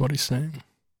Emotion, is what he's saying.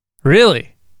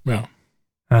 Really? Yeah.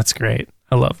 That's great.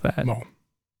 I love that. Well,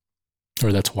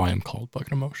 or that's why I'm called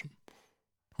Bucket Emotion.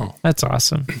 Oh. That's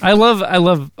awesome. I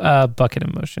love Bucket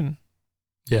Emotion.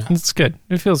 Yeah. It's good.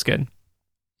 It feels good.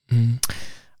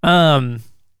 Mm-hmm.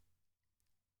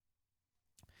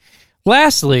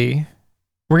 Lastly,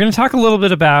 we're going to talk a little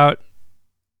bit about,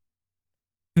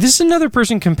 this is another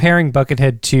person comparing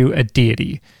Buckethead to a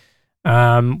deity,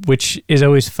 which is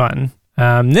always fun.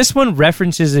 This one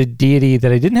references a deity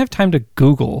that I didn't have time to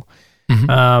Google,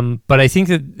 but I think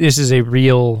that this is a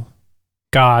real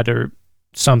god or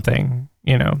something,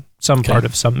 some part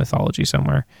of some mythology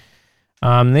somewhere.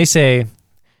 They say,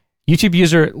 YouTube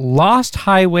user Lost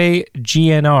Highway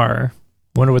GNR,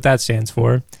 wonder what that stands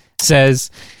for, says,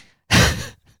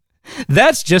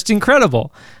 that's just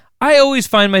incredible. I always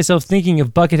find myself thinking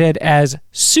of Buckethead as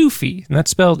Sufi, and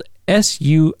that's spelled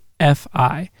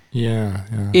S-U-F-I.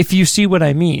 Yeah. If you see what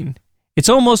I mean. It's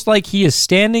almost like he is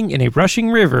standing in a rushing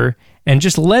river and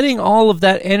just letting all of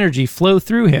that energy flow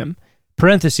through him.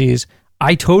 Parentheses,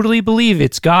 I totally believe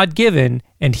it's God-given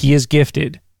and he is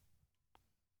gifted.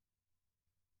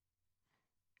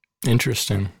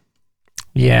 Interesting.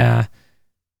 Yeah.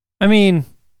 I mean,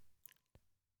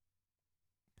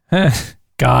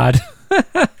 God.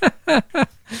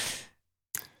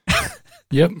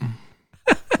 Yep.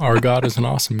 Our God is an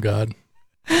awesome God.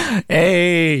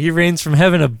 Hey, he reigns from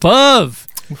heaven above.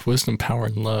 With wisdom, power,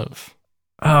 and love.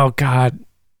 Oh, God.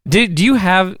 Do you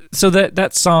have, so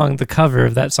that song, the cover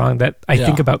of that song that I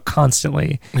think about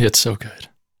constantly. It's so good.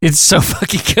 It's so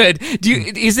fucking good.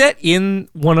 Is that in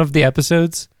one of the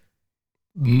episodes?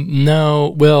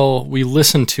 No. Well, we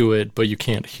listen to it, but you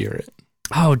can't hear it.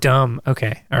 Oh, dumb.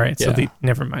 Okay. All right. Yeah. So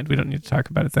never mind. We don't need to talk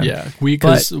about it then. Yeah.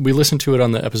 Because we listened to it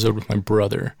on the episode with my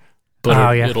brother,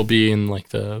 but it'll be in like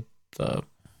the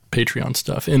Patreon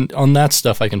stuff. And on that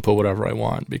stuff, I can put whatever I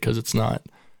want because it's not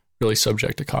really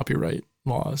subject to copyright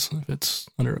laws if it's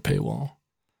under a paywall.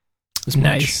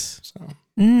 Nice. So.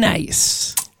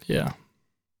 Nice. Yeah.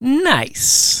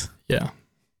 Nice. Yeah.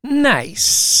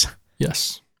 Nice.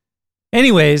 Yes.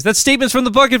 Anyways, that's statements from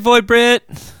the Bucket Void, Britt.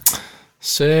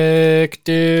 Sick,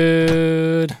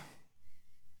 dude.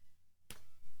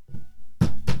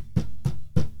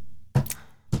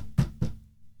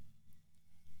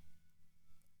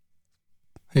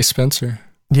 Hey, Spencer.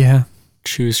 Yeah.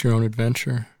 Choose your own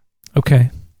adventure.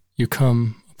 Okay. You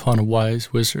come upon a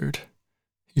wise wizard.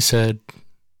 He said,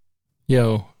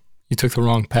 yo, you took the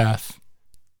wrong path.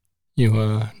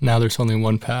 Now there's only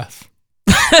one path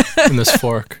in this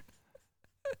fork.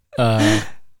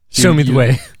 Show me the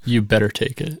way. You better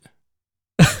take it.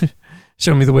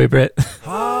 Show me the way, Britt.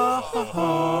 Ha ha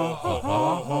ha ha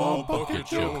ha ha bucket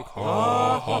joke.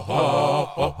 Ha ha ha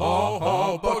ha ha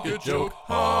ha bucket joke.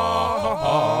 Ha ha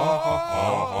ha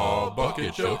ha ha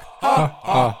bucket joke. Ha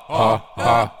ha ha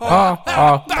ha ha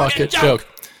ha bucket joke.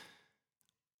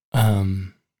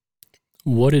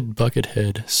 What did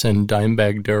Buckethead send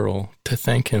Dimebag Darrell to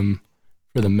thank him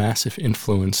for the massive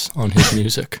influence on his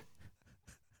music?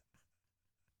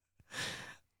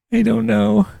 I don't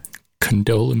know.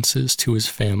 Condolences to his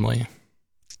family.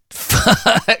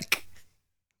 Fuck.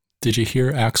 Did you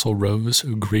hear Axl Rose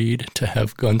agreed to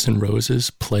have Guns N'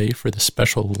 Roses play for the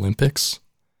Special Olympics?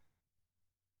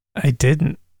 I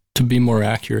didn't. To be more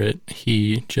accurate,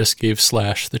 he just gave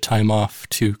Slash the time off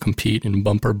to compete in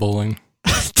bumper bowling.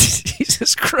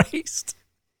 Jesus Christ.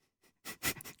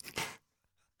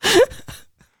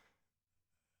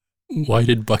 Why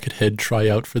did Buckethead try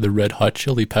out for the Red Hot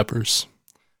Chili Peppers?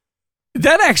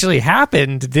 That actually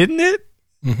happened, didn't it?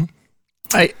 Mm-hmm.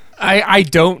 I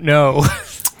don't know.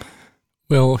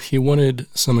 Well, he wanted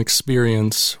some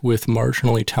experience with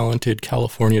marginally talented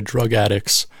California drug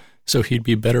addicts so he'd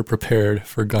be better prepared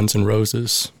for Guns N'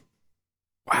 Roses.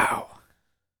 Wow.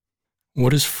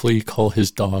 What does Flea call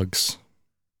his dogs?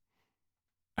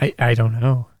 I don't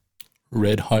know.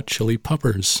 Red Hot Chili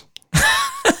Puppers.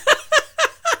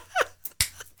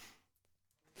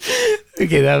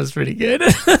 Okay, that was pretty good.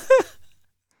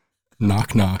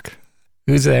 Knock knock.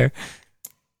 Who's there?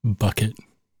 Bucket.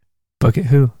 Bucket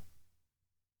who?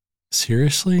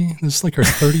 Seriously? This is like our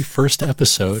 31st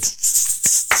episode.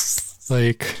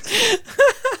 Like,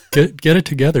 get it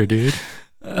together, dude.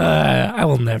 I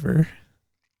will never.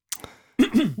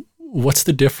 What's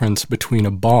the difference between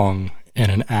a bong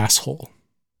and an asshole?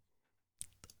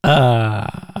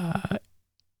 I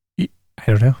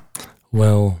don't know.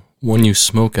 Well, one you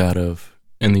smoke out of,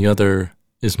 and the other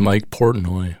is Mike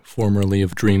Portnoy, formerly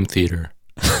of Dream Theater.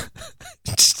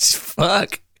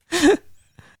 Fuck.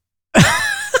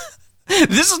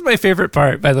 This is my favorite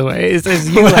part, by the way, is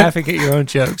you laughing at your own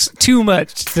jokes. Too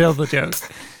much to tell the joke.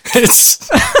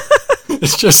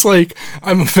 It's just like,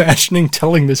 I'm imagining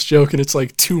telling this joke, and it's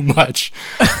like too much.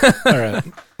 All right.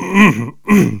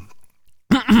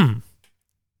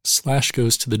 Slash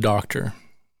goes to the doctor.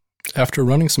 After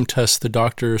running some tests, the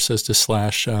doctor says to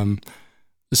Slash,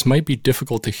 this might be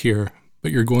difficult to hear,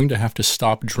 but you're going to have to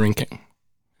stop drinking.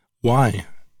 Why?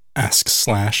 Asks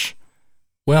Slash.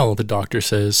 Well, the doctor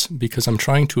says, because I'm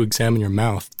trying to examine your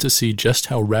mouth to see just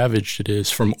how ravaged it is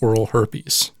from oral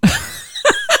herpes.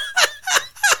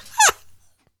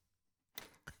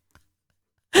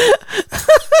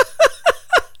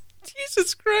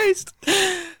 Jesus Christ.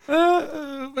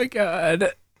 Oh my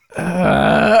God.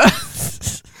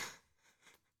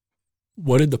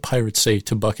 What did the pirate say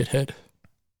to Buckethead?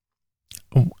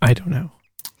 Oh, I don't know.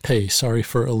 Hey, sorry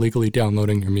for illegally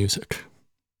downloading your music.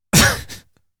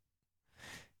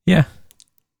 Yeah.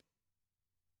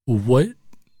 What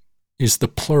is the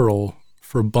plural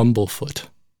for bumblefoot?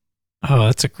 Oh,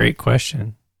 that's a great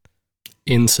question.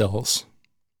 Incels.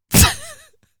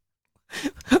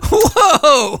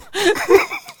 Whoa!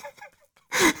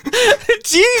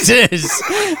 Jesus!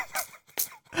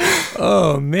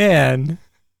 Oh, man.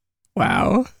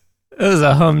 Wow. That was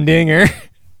a humdinger.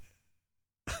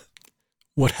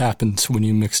 What happens when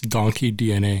you mix donkey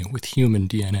DNA with human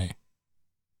DNA?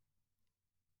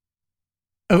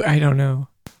 Oh, I don't know.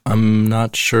 I'm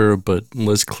not sure, but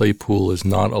Liz Claypool is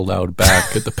not allowed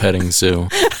back at the petting zoo.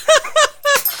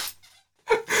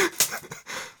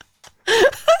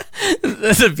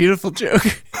 That's a beautiful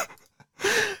joke.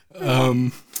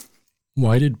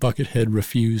 Why did Buckethead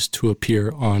refuse to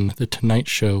appear on The Tonight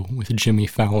Show with Jimmy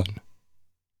Fallon?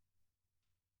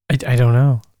 I don't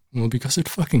know. Well, because it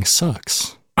fucking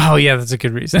sucks. Oh, yeah, that's a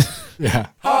good reason. Yeah.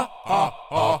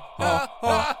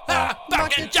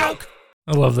 Bucket joke.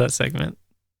 I love that segment.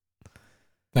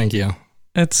 Thank you.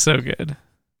 That's so good.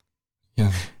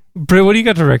 Yeah. Britt, what do you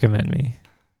got to recommend me?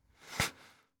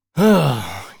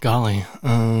 Golly.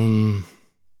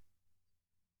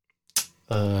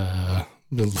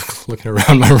 Looking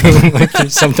around my room like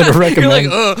there's something to recommend.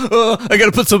 You're like, I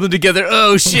gotta put something together.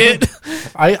 Oh, shit.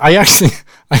 I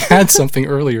had something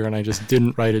earlier and I just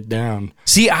didn't write it down.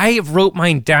 See, I wrote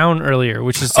mine down earlier,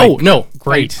 which is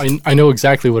great. I know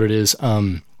exactly what it is.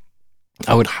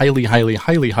 I would highly, highly,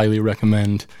 highly, highly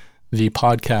recommend the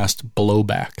podcast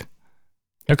Blowback.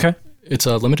 Okay. It's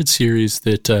a limited series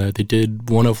that they did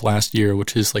one of last year,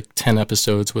 which is like 10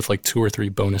 episodes with like 2 or 3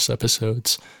 bonus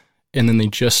episodes. And then they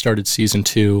just started season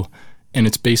 2, and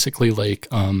it's basically like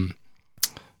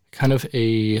kind of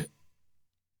the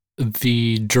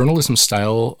journalism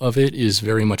style of it is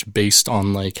very much based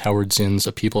on like Howard Zinn's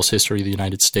A People's History of the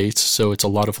United States. So it's a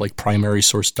lot of like primary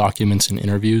source documents and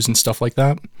interviews and stuff like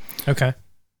that. Okay.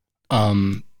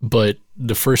 But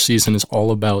the first season is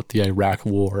all about the Iraq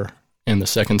War, and the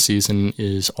second season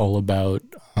is all about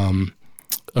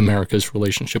America's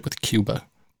relationship with Cuba.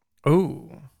 Oh.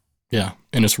 Yeah,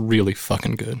 and it's really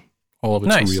fucking good. All of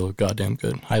it's Nice. real goddamn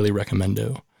good. Highly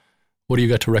recommendo. What do you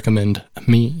got to recommend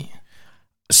me?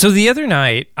 So the other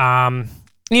night, I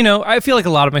feel like a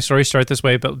lot of my stories start this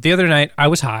way, but the other night I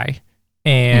was high,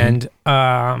 and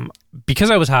because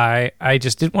I was high, I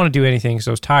just didn't want to do anything,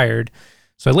 so I was tired.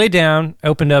 So I laid down, I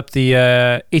opened up the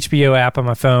HBO app on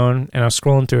my phone, and I was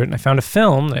scrolling through it, and I found a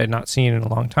film that I had not seen in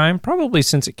a long time, probably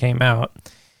since it came out.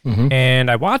 Mm-hmm. And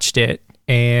I watched it,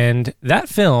 and that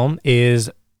film is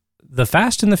The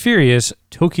Fast and the Furious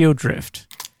Tokyo Drift.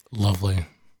 Lovely.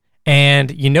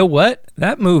 And you know what?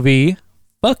 That movie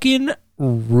fucking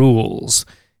rules.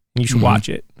 And you should watch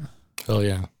it. Oh,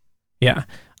 yeah. Yeah.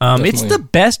 It's Definitely. the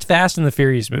best Fast and the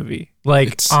Furious movie. Like,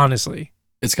 It's- honestly.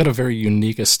 It's got a very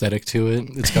unique aesthetic to it.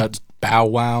 It's got Bow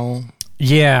Wow.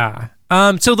 Yeah.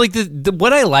 So like the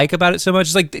what I like about it so much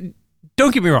is like,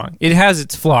 don't get me wrong, it has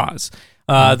its flaws.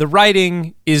 The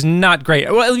writing is not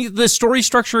great. Well, the story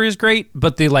structure is great,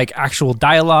 but the like actual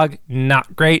dialogue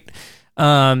not great.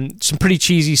 Some pretty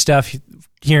cheesy stuff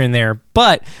here and there.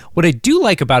 But what I do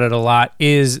like about it a lot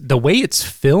is the way it's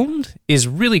filmed is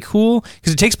really cool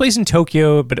because it takes place in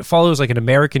Tokyo, but it follows like an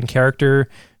American character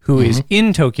who is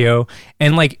in Tokyo,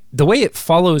 and like the way it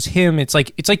follows him, it's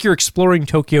like you're exploring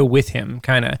Tokyo with him,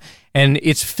 kind of, and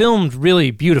it's filmed really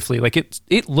beautifully. Like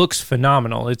it looks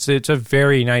phenomenal. It's a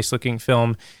very nice looking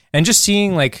film, and just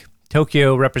seeing like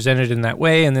Tokyo represented in that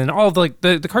way, and then all the like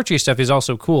the car chase stuff is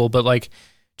also cool. But like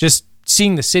just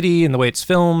seeing the city and the way it's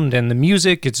filmed and the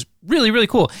music, it's really really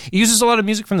cool. It uses a lot of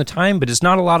music from the time, but it's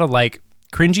not a lot of like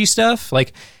cringy stuff.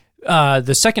 Like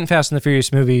the second Fast and the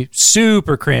Furious movie,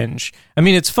 super cringe. I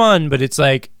mean, it's fun, but it's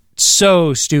like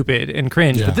so stupid and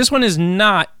cringe. Yeah. But this one is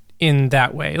not in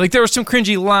that way. Like there were some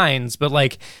cringy lines, but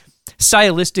like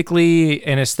stylistically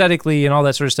and aesthetically and all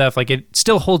that sort of stuff, like it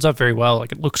still holds up very well.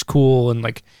 Like it looks cool, and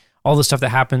like all the stuff that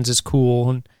happens is cool,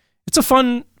 and it's a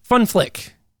fun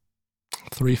flick.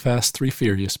 3 Fast, 3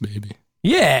 Furious, baby.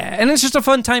 Yeah, and it's just a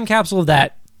fun time capsule of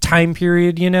that time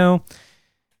period, you know.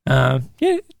 Yeah,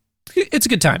 it's a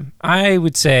good time. I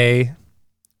would say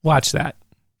watch that.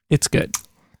 It's good.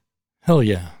 Hell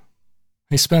yeah.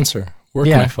 Hey, Spencer, where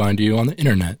Yeah. can I find you on the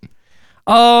internet?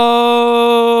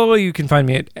 Oh, you can find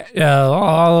me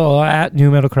at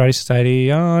New Metal Karate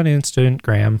Society on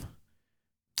Instagram.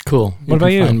 Cool. What about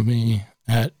you? You can find me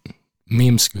at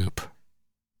Meme Scoop,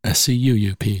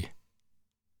 SCUUP,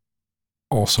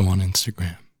 also on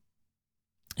Instagram.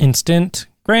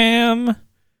 Instantgram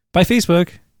by Facebook.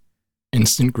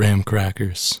 Instant Graham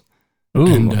Crackers. Ooh.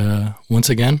 And once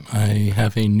again, I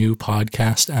have a new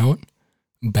podcast out,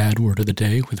 Bad Word of the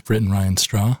Day with Britt and Ryan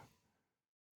Straw.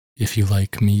 If you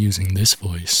like me using this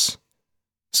voice,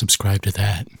 subscribe to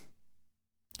that.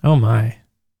 Oh my.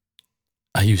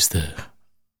 I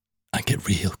get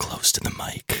real close to the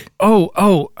mic.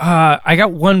 I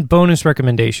got one bonus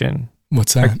recommendation.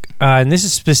 What's that? And this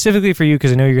is specifically for you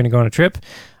because I know you're going to go on a trip.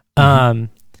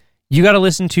 You got to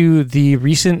listen to the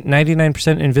recent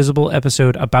 99% Invisible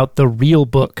episode about the real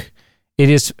book. It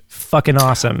is fucking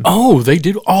awesome. Oh, they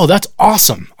did. Oh, that's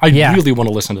awesome. I Yeah. really want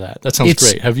to listen to that. That sounds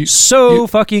It's great. Have you so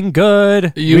fucking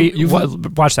good. you've-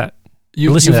 Watch that.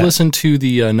 you've listen to that. listened to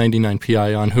the 99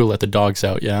 PI on Who Let the Dogs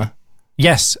Out, yeah?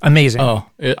 Yes, amazing. Oh,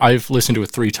 I've listened to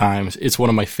it 3 times. It's one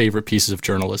of my favorite pieces of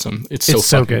journalism. It's so It's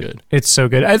so fucking good. It's so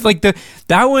good. I like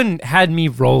that one had me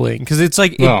rolling because it's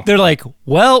like Oh. they're like,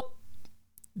 well,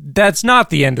 that's not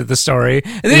the end of the story,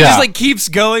 and then it Yeah. just like keeps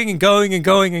going and going and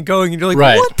going and going, and you're like,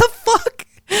 Right. what the fuck?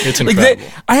 It's Like incredible.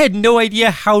 I had no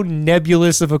idea how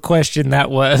nebulous of a question that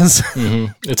was.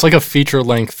 It's like a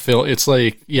feature-length film. It's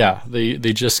like, yeah, they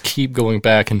just keep going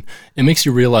back, and it makes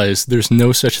you realize there's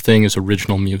no such thing as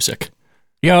original music.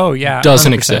 Yo, yeah,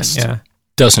 Doesn't 100%, exist. Yeah,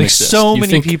 Doesn't like exist. so You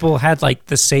many think- people had like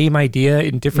the same idea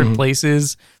in different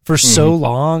places for so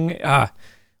long.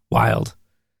 Wild.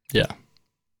 Yeah.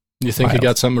 You think you Wild.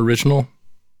 got something original?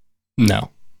 No.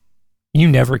 You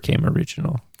never came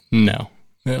original. No.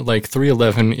 Like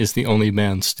 311 is the only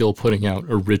band still putting out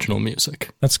original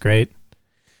music. That's great.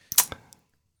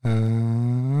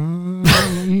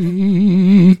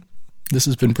 This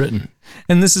has been Britain.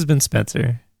 And this has been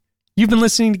Spencer. You've been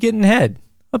listening to Getting Ahead,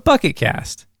 a bucket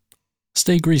cast.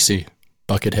 Stay greasy,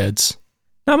 bucketheads.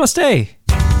 Namaste.